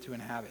created to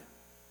inhabit.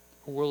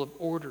 A world of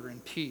order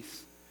and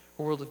peace.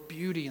 A world of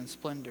beauty and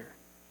splendor.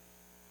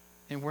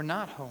 And we're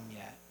not home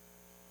yet,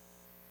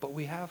 but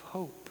we have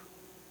hope.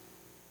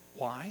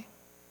 Why?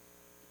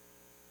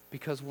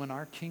 Because when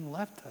our King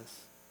left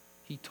us,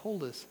 he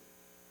told us,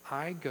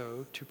 I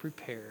go to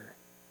prepare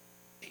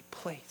a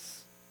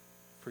place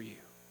for you.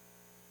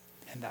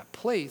 And that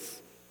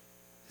place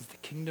is the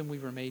kingdom we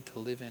were made to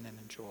live in and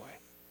enjoy.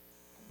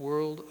 A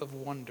world of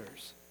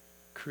wonders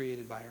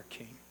created by our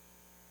King.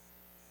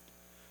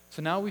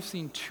 So now we've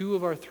seen two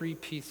of our three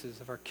pieces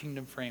of our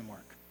kingdom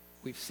framework.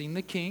 We've seen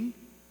the King,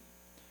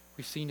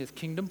 we've seen his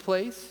kingdom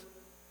place,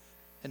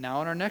 and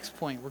now in our next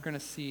point, we're going to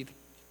see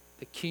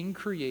the King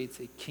creates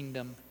a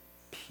kingdom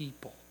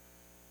people.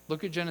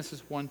 Look at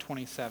Genesis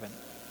 1:27.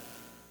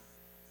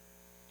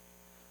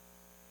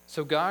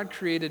 So God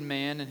created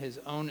man in his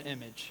own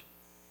image.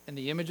 In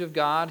the image of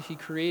God, he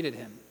created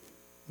him.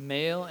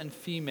 Male and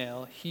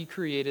female, he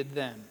created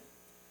them.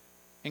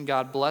 And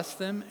God blessed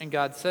them, and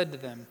God said to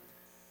them,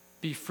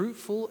 be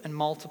fruitful and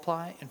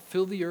multiply, and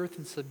fill the earth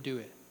and subdue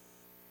it,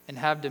 and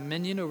have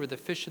dominion over the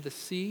fish of the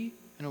sea,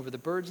 and over the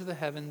birds of the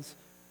heavens,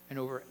 and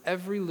over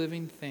every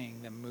living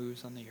thing that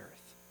moves on the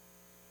earth.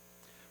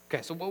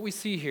 Okay, so what we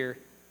see here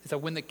is that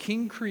when the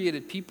King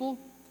created people,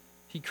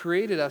 he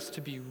created us to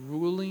be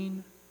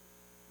ruling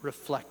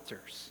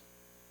reflectors.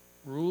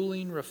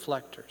 Ruling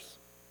reflectors.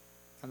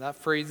 And that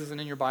phrase isn't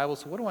in your Bible,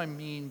 so what do I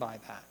mean by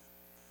that?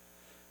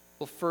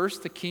 Well,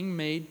 first, the King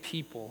made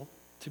people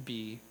to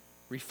be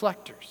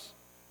reflectors.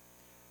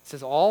 It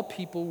says all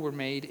people were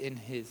made in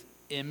his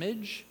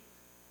image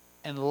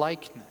and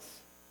likeness.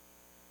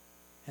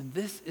 And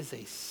this is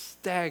a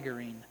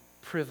staggering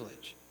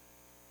privilege.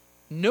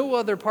 No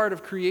other part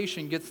of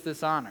creation gets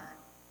this honor.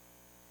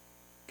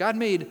 God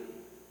made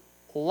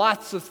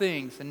lots of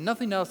things, and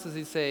nothing else does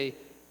he say,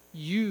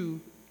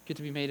 you get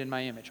to be made in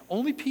my image.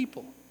 Only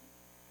people.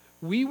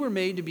 We were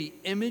made to be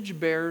image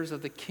bearers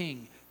of the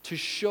King, to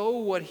show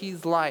what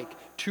he's like,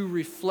 to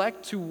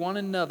reflect to one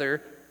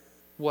another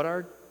what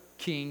our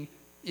King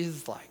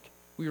is like.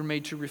 We were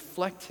made to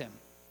reflect him.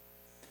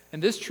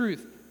 And this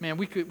truth, man,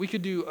 we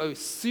could do a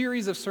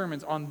series of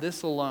sermons on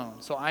this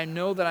alone. So I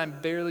know that I'm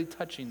barely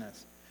touching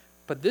this.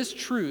 But this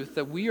truth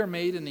that we are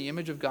made in the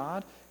image of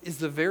God is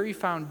the very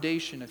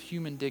foundation of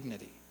human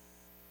dignity.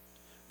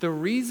 The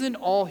reason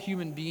all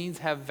human beings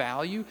have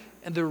value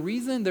and the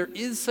reason there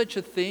is such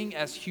a thing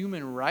as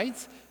human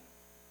rights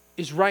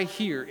is right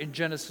here in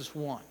Genesis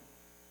 1.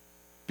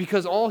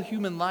 Because all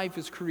human life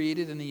is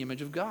created in the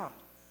image of God.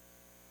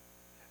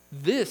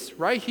 This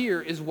right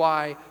here is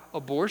why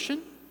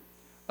abortion,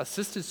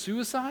 assisted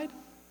suicide,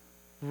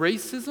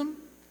 racism,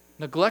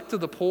 neglect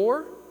of the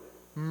poor,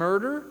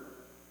 murder,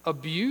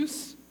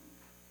 abuse,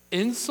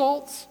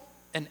 insults,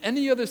 and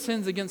any other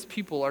sins against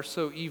people are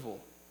so evil.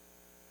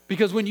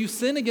 Because when you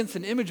sin against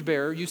an image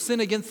bearer, you sin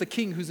against the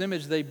King whose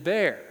image they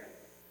bear.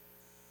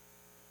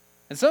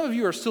 And some of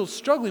you are still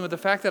struggling with the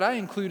fact that I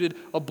included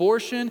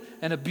abortion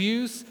and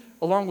abuse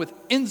along with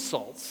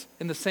insults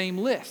in the same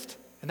list.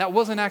 And that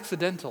wasn't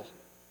accidental.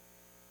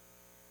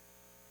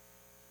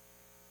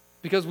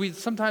 Because we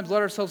sometimes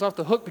let ourselves off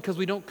the hook because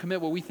we don't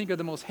commit what we think are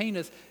the most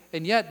heinous.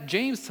 And yet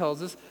James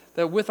tells us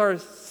that with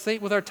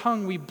our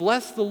tongue we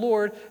bless the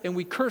Lord and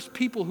we curse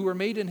people who are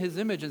made in his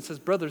image, and says,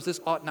 brothers, this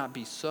ought not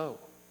be so.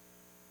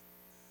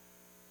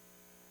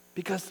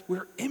 Because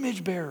we're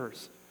image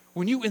bearers.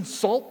 When you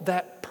insult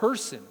that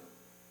person,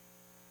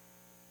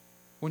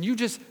 when you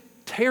just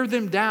tear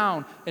them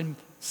down and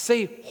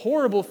say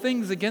horrible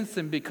things against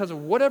them because of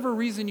whatever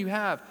reason you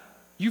have,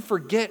 you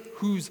forget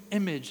whose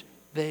image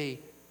they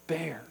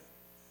bear.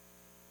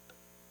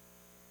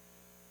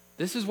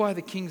 This is why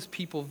the King's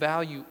people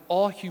value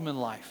all human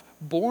life,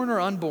 born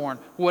or unborn,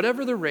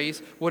 whatever the race,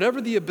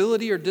 whatever the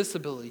ability or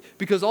disability,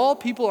 because all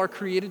people are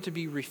created to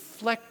be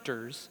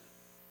reflectors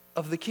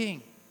of the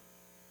King.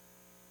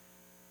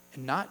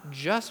 And not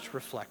just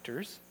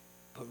reflectors,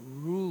 but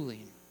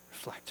ruling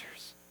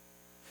reflectors.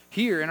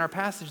 Here in our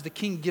passage, the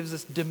King gives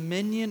us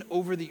dominion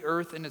over the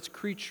earth and its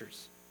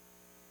creatures.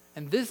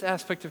 And this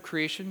aspect of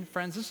creation,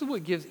 friends, this is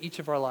what gives each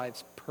of our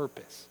lives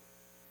purpose.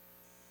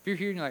 If you're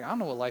here and you're like, I don't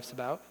know what life's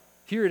about,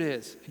 here it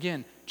is.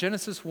 Again,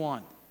 Genesis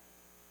 1.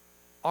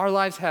 Our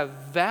lives have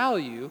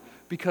value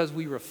because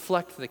we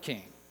reflect the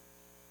King.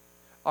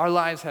 Our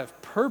lives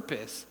have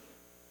purpose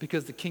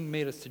because the King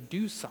made us to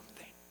do something.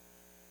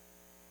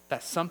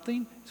 That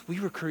something is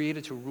we were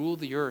created to rule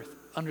the earth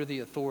under the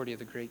authority of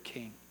the great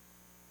King.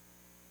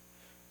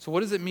 So what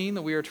does it mean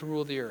that we are to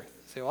rule the earth?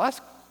 You say, well,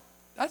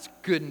 that's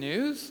good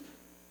news.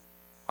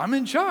 I'm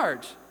in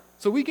charge.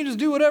 So we can just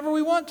do whatever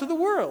we want to the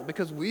world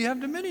because we have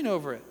dominion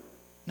over it.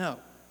 No,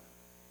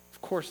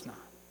 of course not.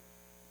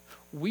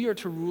 We are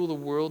to rule the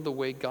world the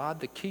way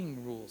God the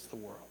King rules the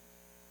world.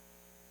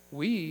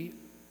 We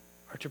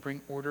are to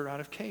bring order out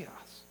of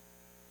chaos.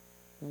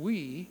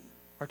 We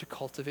are to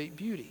cultivate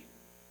beauty.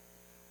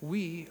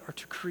 We are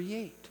to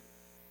create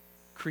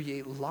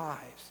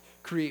lives,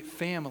 create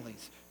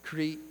families,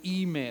 create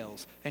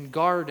emails and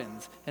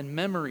gardens and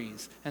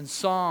memories and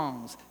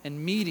songs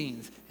and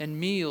meetings and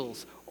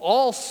meals,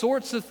 all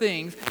sorts of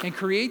things, and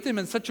create them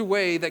in such a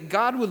way that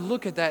God would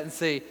look at that and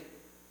say,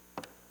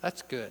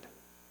 that's good.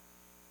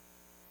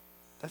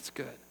 That's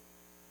good.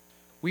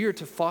 We are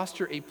to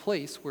foster a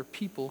place where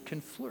people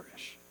can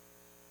flourish.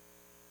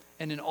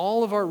 And in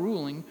all of our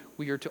ruling,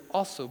 we are to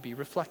also be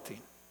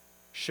reflecting,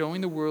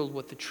 showing the world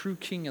what the true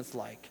king is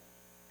like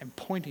and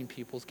pointing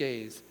people's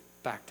gaze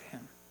back to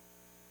him.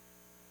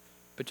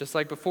 But just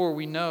like before,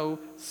 we know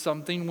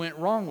something went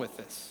wrong with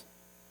this.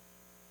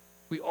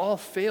 We all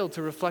failed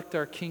to reflect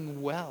our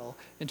king well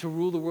and to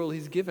rule the world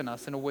he's given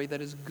us in a way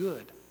that is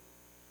good.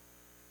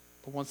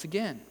 But once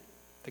again,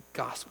 the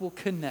gospel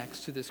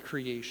connects to this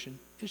creation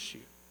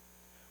issue.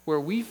 Where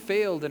we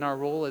failed in our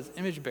role as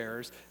image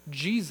bearers,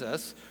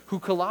 Jesus, who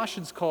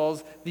Colossians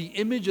calls the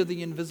image of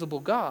the invisible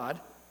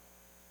God,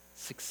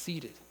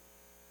 succeeded.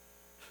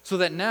 So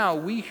that now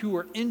we who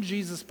are in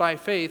Jesus by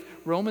faith,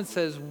 Romans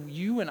says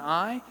you and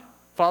I,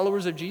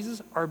 followers of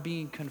Jesus, are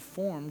being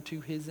conformed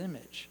to his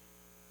image.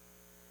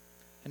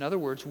 In other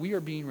words, we are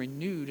being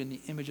renewed in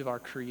the image of our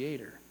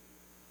Creator.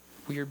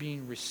 We are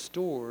being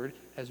restored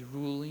as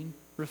ruling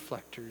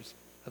reflectors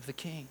of the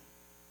King.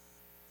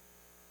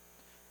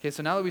 Okay,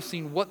 so now that we've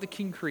seen what the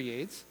King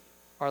creates,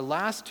 our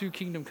last two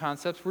kingdom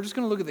concepts, we're just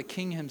going to look at the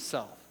King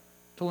himself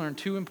to learn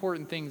two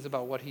important things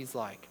about what he's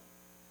like.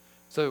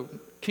 So,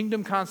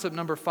 kingdom concept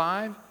number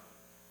 5,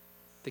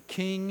 the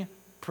King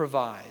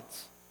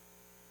provides.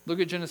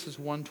 Look at Genesis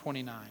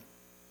 1:29.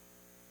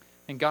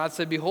 And God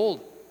said,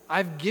 "Behold,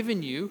 I've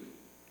given you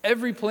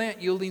every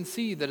plant yielding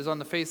seed that is on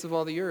the face of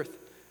all the earth,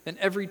 and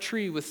every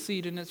tree with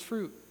seed in its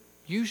fruit.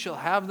 You shall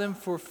have them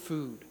for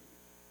food.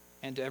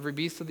 And to every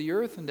beast of the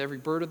earth, and to every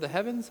bird of the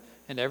heavens,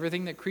 and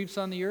everything that creeps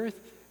on the earth,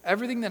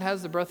 everything that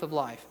has the breath of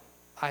life,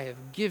 I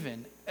have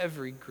given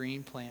every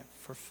green plant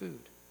for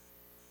food."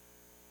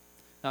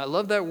 Now, I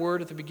love that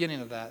word at the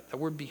beginning of that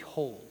word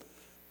behold.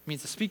 It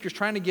means the speaker's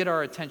trying to get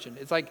our attention.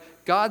 It's like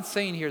God's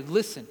saying here,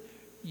 listen,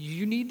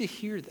 you need to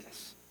hear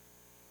this.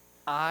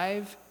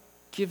 I've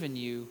given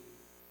you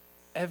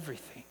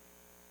everything.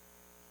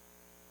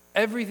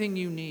 Everything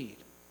you need.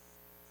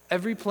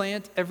 Every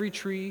plant, every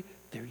tree,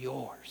 they're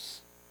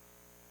yours.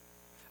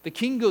 The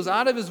King goes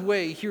out of his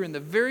way here in the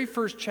very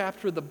first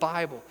chapter of the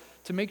Bible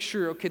to make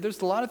sure, okay,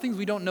 there's a lot of things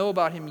we don't know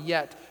about him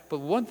yet, but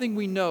one thing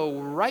we know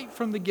right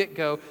from the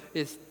get-go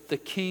is the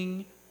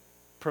King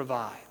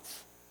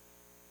provides.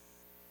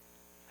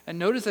 And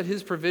notice that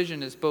his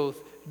provision is both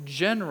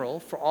general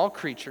for all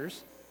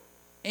creatures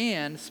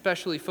and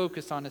specially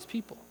focused on his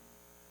people,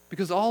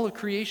 because all of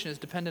creation is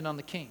dependent on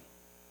the King.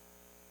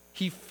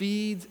 He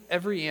feeds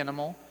every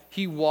animal,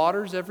 he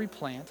waters every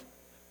plant,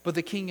 but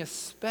the King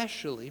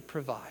especially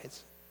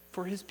provides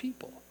for his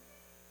people.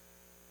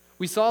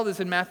 We saw this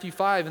in Matthew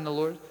 5 in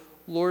the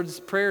Lord's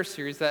Prayer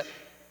series, that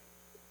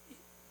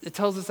it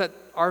tells us that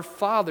our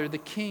Father, the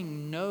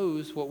King,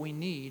 knows what we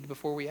need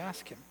before we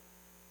ask him.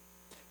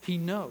 He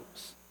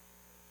knows.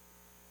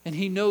 And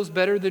he knows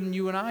better than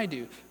you and I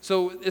do.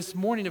 So this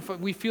morning, if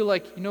we feel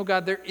like,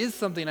 God, there is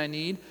something I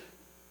need,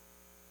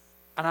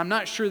 and I'm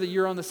not sure that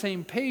you're on the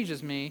same page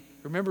as me,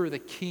 remember the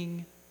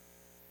King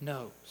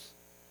knows.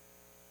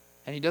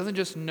 And he doesn't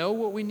just know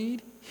what we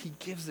need, he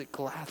gives it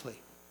gladly.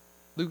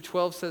 Luke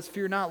 12 says,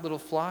 "Fear not, little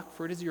flock,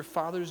 for it is your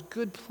Father's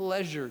good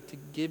pleasure to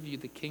give you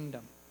the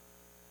kingdom."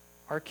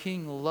 Our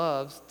King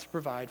loves to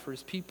provide for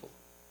his people.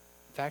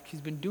 In fact, he's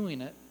been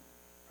doing it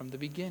from the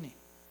beginning.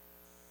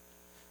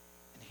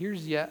 And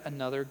here's yet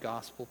another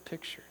gospel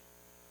picture.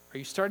 Are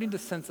you starting to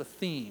sense a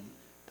theme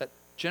that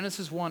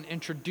Genesis 1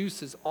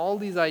 introduces all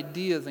these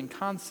ideas and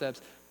concepts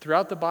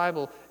throughout the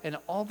Bible, and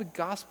all the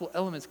gospel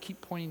elements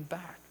keep pointing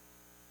back?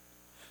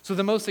 So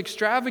the most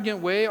extravagant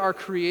way our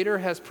Creator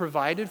has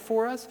provided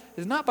for us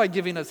is not by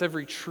giving us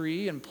every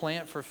tree and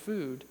plant for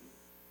food,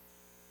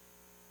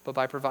 but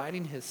by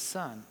providing his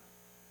Son,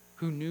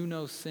 who knew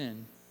no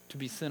sin, to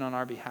be sin on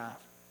our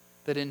behalf,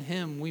 that in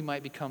him we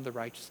might become the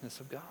righteousness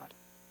of God.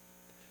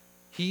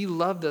 He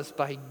loved us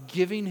by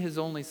giving his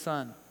only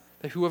Son,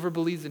 that whoever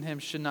believes in him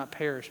should not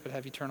perish but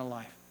have eternal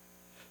life.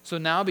 So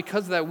now,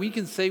 because of that, we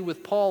can say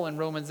with Paul in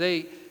Romans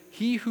 8,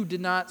 "He who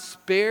did not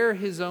spare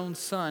his own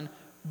Son,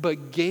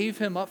 but gave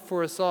him up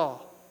for us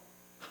all,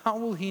 how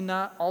will he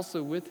not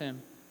also with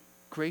him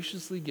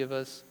graciously give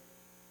us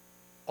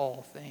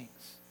all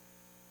things?"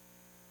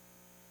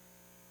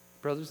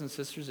 Brothers and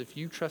sisters, if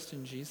you trust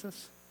in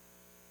Jesus,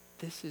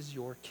 this is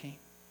your King.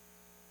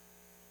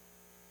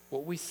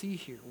 What we see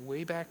here,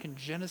 way back in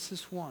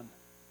Genesis 1,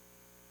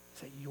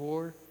 is that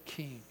your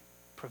King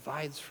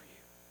provides for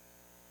you.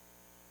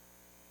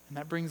 And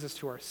that brings us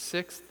to our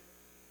 6th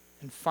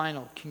and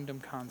final kingdom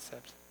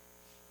concept.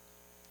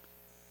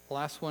 The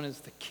last one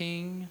is the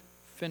King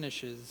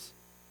finishes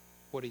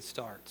what he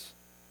starts.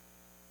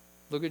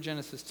 Look at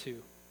Genesis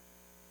 2.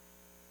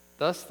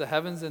 "Thus the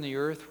heavens and the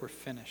earth were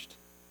finished,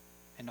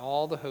 and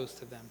all the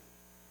host of them.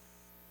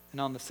 And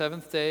on the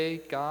 7th day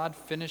God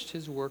finished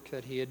his work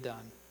that he had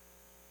done,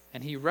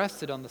 and he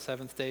rested on the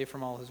 7th day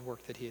from all his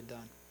work that he had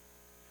done.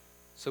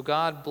 So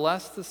God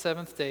blessed the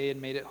 7th day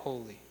and made it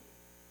holy,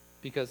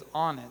 because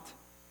on it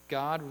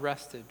God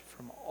rested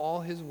from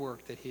all his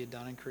work that he had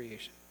done in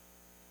creation."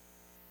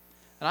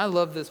 And I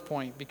love this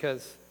point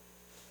because,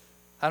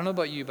 I don't know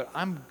about you, but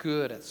I'm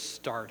good at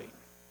starting.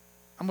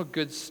 I'm a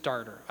good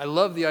starter. I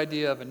love the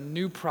idea of a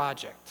new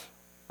project,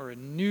 or a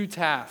new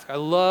task. I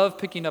love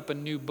picking up a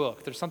new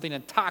book. There's something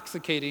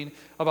intoxicating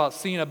about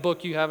seeing a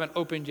book you haven't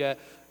opened yet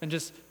and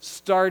just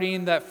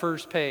starting that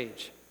first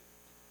page.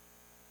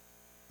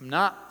 I'm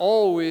not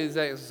always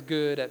as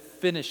good at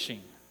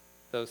finishing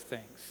those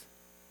things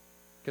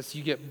because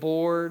you get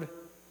bored,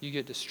 you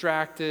get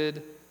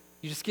distracted,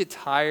 you just get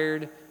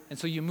tired, and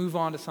so you move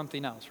on to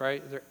something else,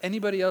 right? Is there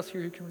anybody else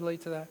here who can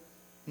relate to that?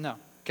 No.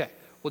 Okay.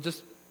 Well,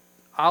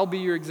 I'll be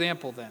your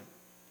example then.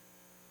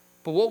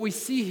 But what we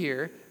see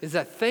here is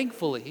that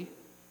thankfully,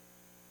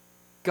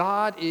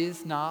 God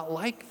is not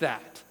like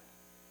that.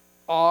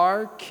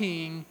 Our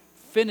King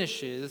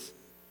finishes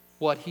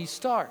what he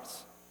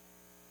starts.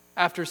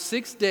 After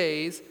 6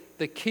 days,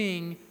 the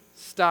king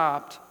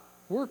stopped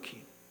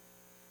working.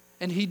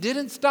 And he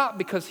didn't stop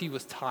because he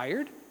was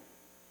tired.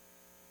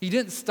 He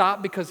didn't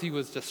stop because he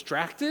was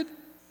distracted.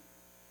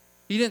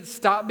 He didn't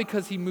stop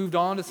because he moved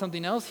on to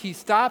something else. He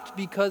stopped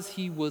because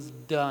he was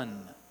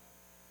done.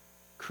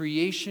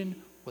 Creation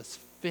was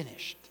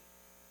finished,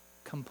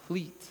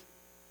 complete.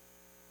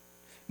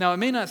 Now, it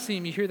may not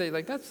seem, you hear that,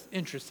 like, that's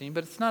interesting,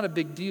 but it's not a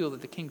big deal that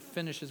the king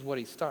finishes what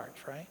he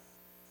starts, right?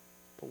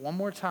 But one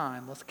more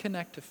time, let's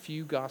connect a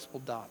few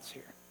gospel dots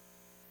here.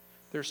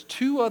 There's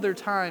 2 other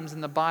times in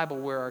the Bible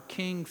where our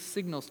king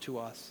signals to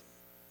us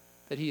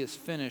that he has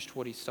finished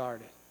what he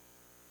started.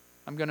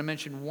 I'm going to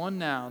mention one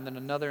now and then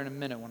another in a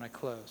minute when I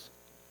close.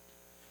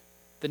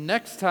 The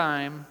next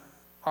time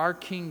our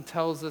king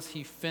tells us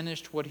he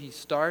finished what he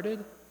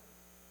started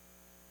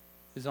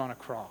is on a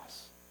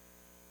cross.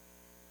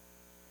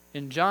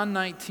 In John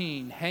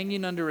 19,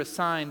 hanging under a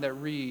sign that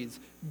reads,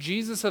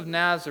 Jesus of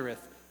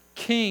Nazareth,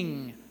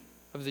 King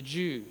of the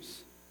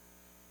Jews,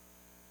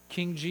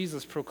 King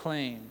Jesus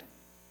proclaimed,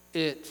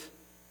 "It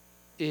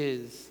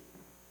is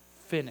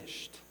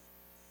finished."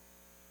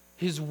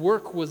 His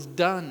work was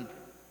done.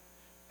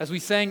 As we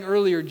sang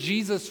earlier,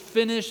 Jesus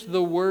finished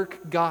the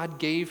work God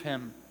gave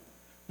him.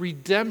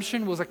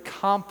 Redemption was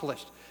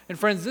accomplished. And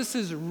friends, this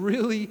is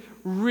really,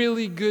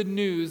 really good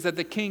news that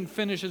the king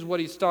finishes what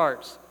he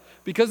starts.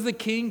 Because the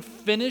king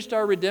finished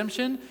our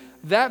redemption,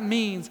 that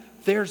means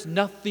there's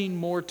nothing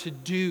more to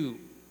do.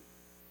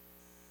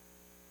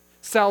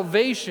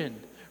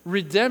 Salvation,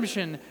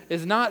 redemption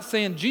is not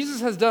saying Jesus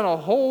has done a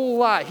whole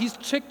lot. He's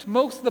checked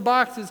most of the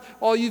boxes.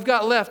 All you've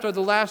got left are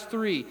the last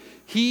 3.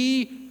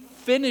 He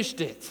finished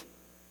it.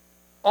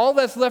 All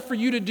that's left for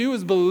you to do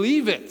is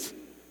believe it,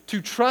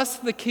 to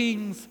trust the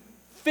king's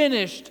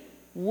finished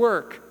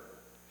work.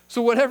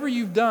 So whatever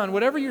you've done,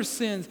 whatever your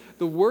sins,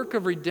 the work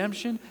of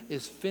redemption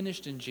is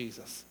finished in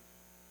Jesus.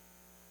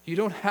 You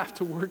don't have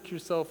to work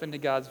yourself into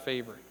God's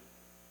favor.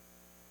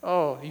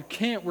 Oh, you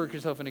can't work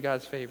yourself into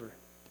God's favor.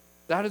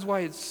 That is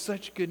why it's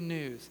such good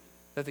news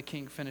that the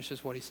king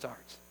finishes what he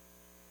starts.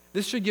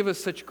 This should give us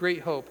such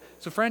great hope.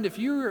 So friend, if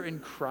you're in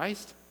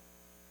Christ,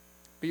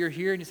 but you're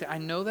here and you say, I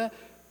know that,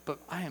 but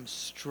I am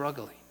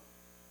struggling.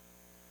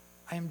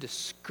 I am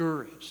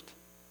discouraged.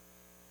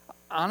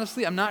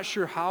 Honestly, I'm not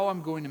sure how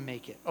I'm going to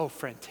make it. Oh,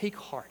 friend, take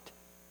heart.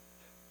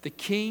 The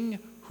king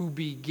who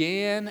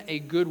began a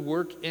good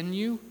work in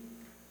you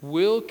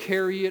will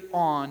carry it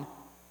on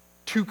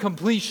to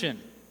completion.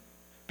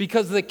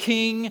 Because the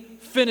king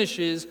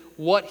finishes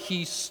what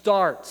he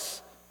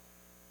starts.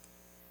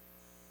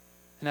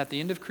 And at the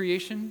end of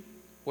creation,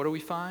 what do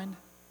we find?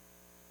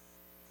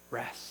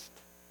 Rest.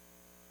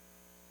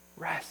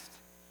 Rest.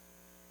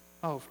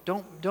 Oh,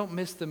 don't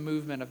miss the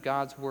movement of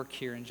God's work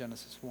here in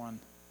Genesis 1.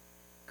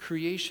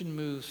 Creation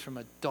moves from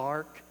a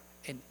dark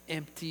and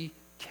empty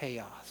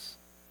chaos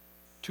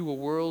to a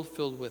world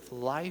filled with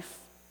life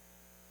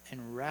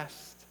and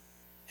rest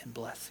and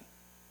blessing.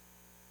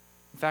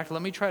 In fact,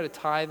 let me try to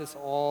tie this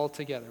all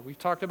together. We've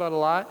talked about a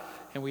lot,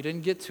 and we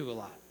didn't get to a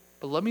lot.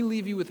 But let me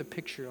leave you with a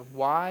picture of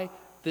why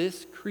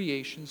this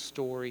creation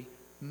story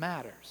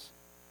matters.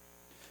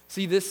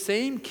 See, this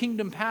same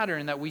kingdom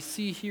pattern that we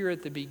see here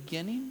at the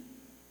beginning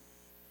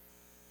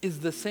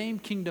is the same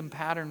kingdom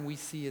pattern we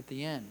see at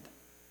the end.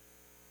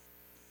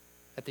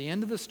 At the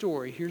end of the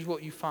story, here's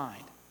what you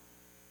find.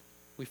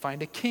 We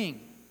find a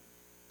king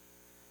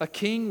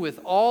with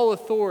all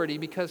authority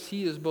because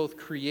he is both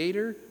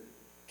creator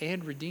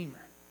and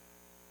redeemer.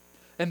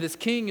 And this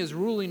king is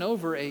ruling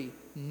over a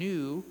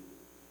new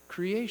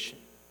creation.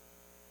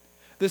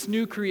 This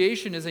new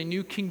creation is a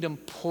new kingdom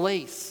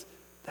place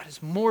that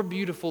is more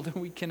beautiful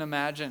than we can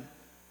imagine.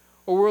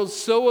 A world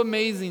so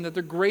amazing that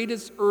the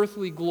greatest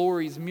earthly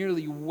glories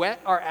merely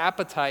whet our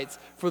appetites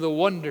for the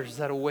wonders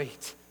that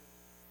await.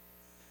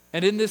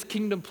 And in this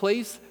kingdom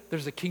place,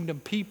 there's a kingdom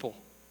people.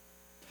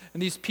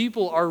 And these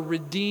people are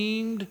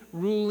redeemed,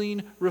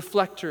 ruling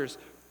reflectors,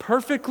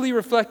 perfectly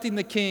reflecting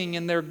the king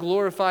in their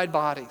glorified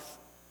bodies.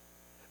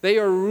 They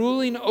are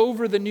ruling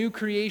over the new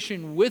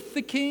creation with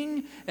the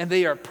king, and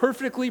they are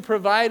perfectly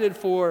provided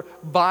for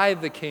by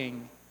the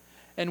king.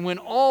 And when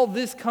all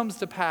this comes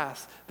to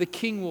pass, the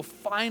king will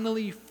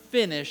finally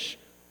finish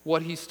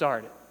what he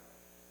started.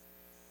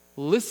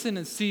 Listen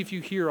and see if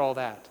you hear all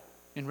that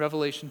in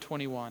Revelation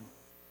 21.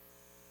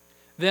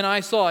 Then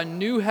I saw a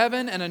new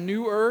heaven and a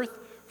new earth,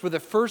 for the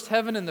first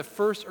heaven and the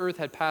first earth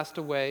had passed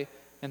away,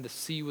 and the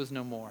sea was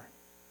no more.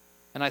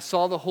 And I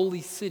saw the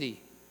holy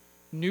city,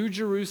 New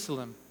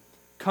Jerusalem,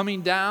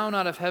 coming down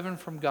out of heaven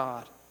from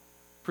God,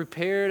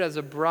 prepared as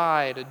a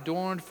bride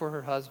adorned for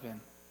her husband.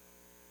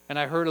 And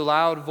I heard a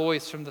loud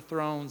voice from the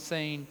throne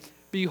saying,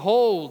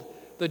 Behold,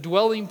 the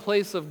dwelling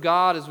place of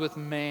God is with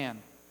man.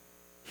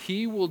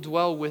 He will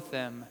dwell with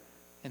them,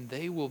 and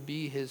they will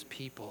be his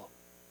people.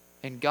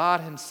 And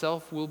God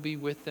himself will be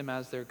with them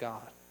as their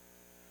God.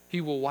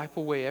 He will wipe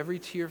away every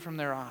tear from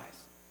their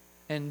eyes,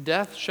 and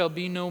death shall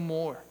be no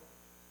more.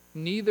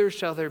 Neither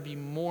shall there be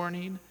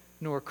mourning,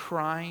 nor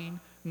crying,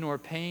 nor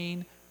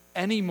pain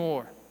any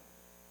more,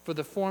 for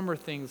the former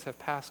things have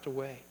passed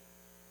away.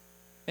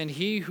 And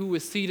he who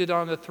was seated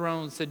on the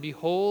throne said,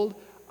 Behold,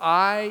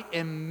 I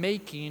am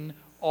making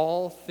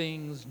all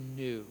things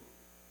new.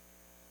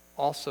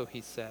 Also,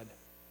 he said,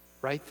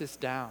 Write this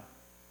down,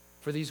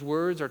 for these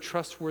words are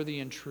trustworthy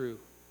and true.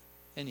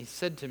 And he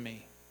said to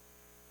me,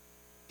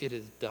 It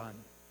is done.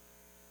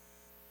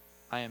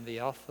 I am the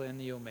Alpha and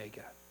the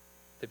Omega,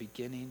 the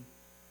beginning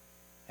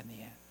and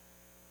the end.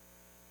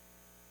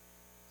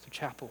 So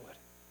Chapelwood,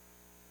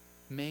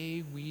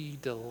 may we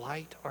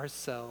delight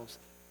ourselves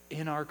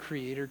in our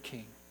Creator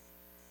King.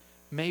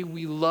 May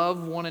we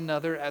love one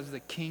another as the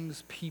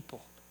King's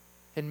people.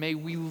 And may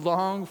we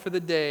long for the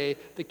day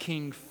the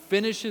King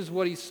finishes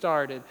what he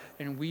started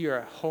and we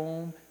are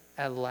home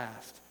at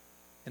last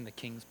in the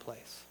King's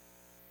place.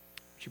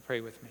 Would you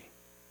pray with me?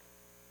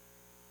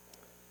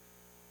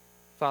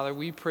 Father,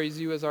 we praise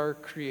you as our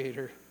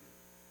Creator,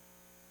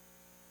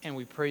 and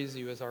we praise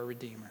you as our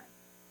Redeemer.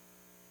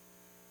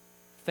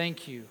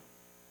 Thank you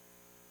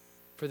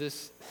for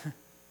this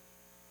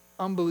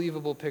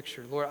unbelievable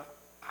picture. Lord,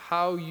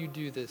 how you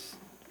do this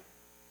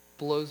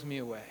blows me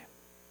away.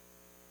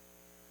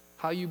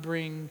 How you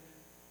bring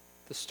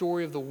the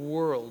story of the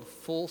world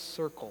full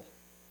circle.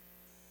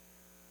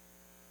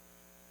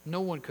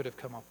 No one could have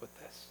come up with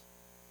this.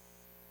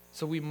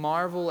 So we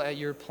marvel at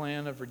your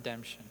plan of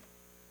redemption.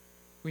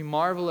 We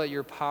marvel at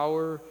your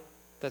power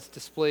that's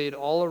displayed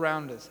all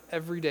around us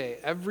every day.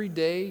 Every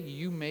day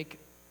you make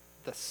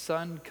the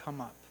sun come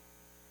up.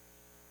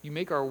 You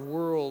make our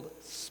world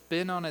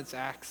spin on its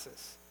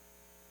axis.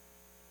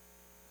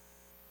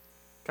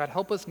 God,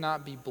 help us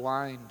not be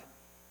blind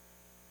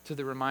to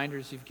the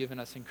reminders you've given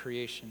us in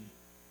creation,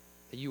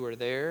 that you are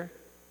there,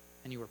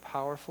 and you are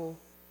powerful,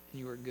 and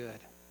you are good.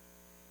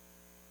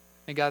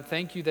 And God,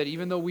 thank you that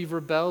even though we've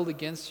rebelled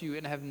against you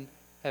and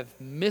have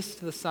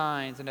missed the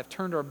signs and have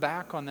turned our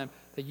back on them,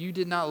 that you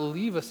did not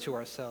leave us to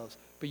ourselves,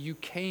 but you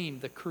came.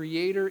 The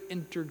Creator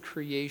entered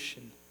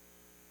creation.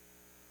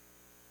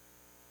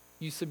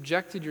 You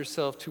subjected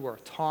yourself to our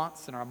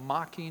taunts and our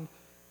mocking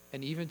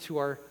and even to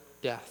our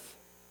death,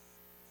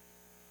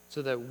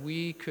 so that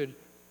we could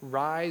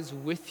rise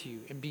with you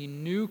and be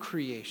new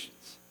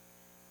creations,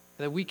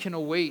 that we can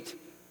await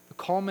the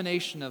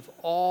culmination of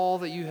all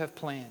that you have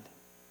planned,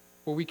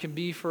 where we can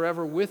be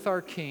forever with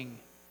our King,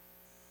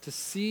 to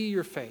see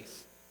your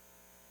face,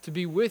 to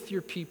be with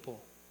your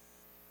people,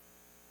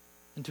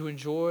 and to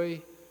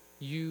enjoy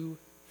you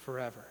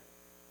forever.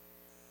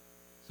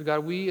 So God,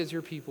 we as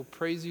your people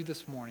praise you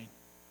this morning,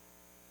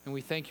 and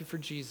we thank you for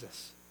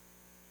Jesus.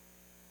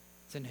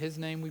 It's in his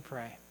name we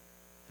pray.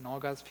 And all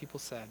God's people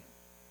said,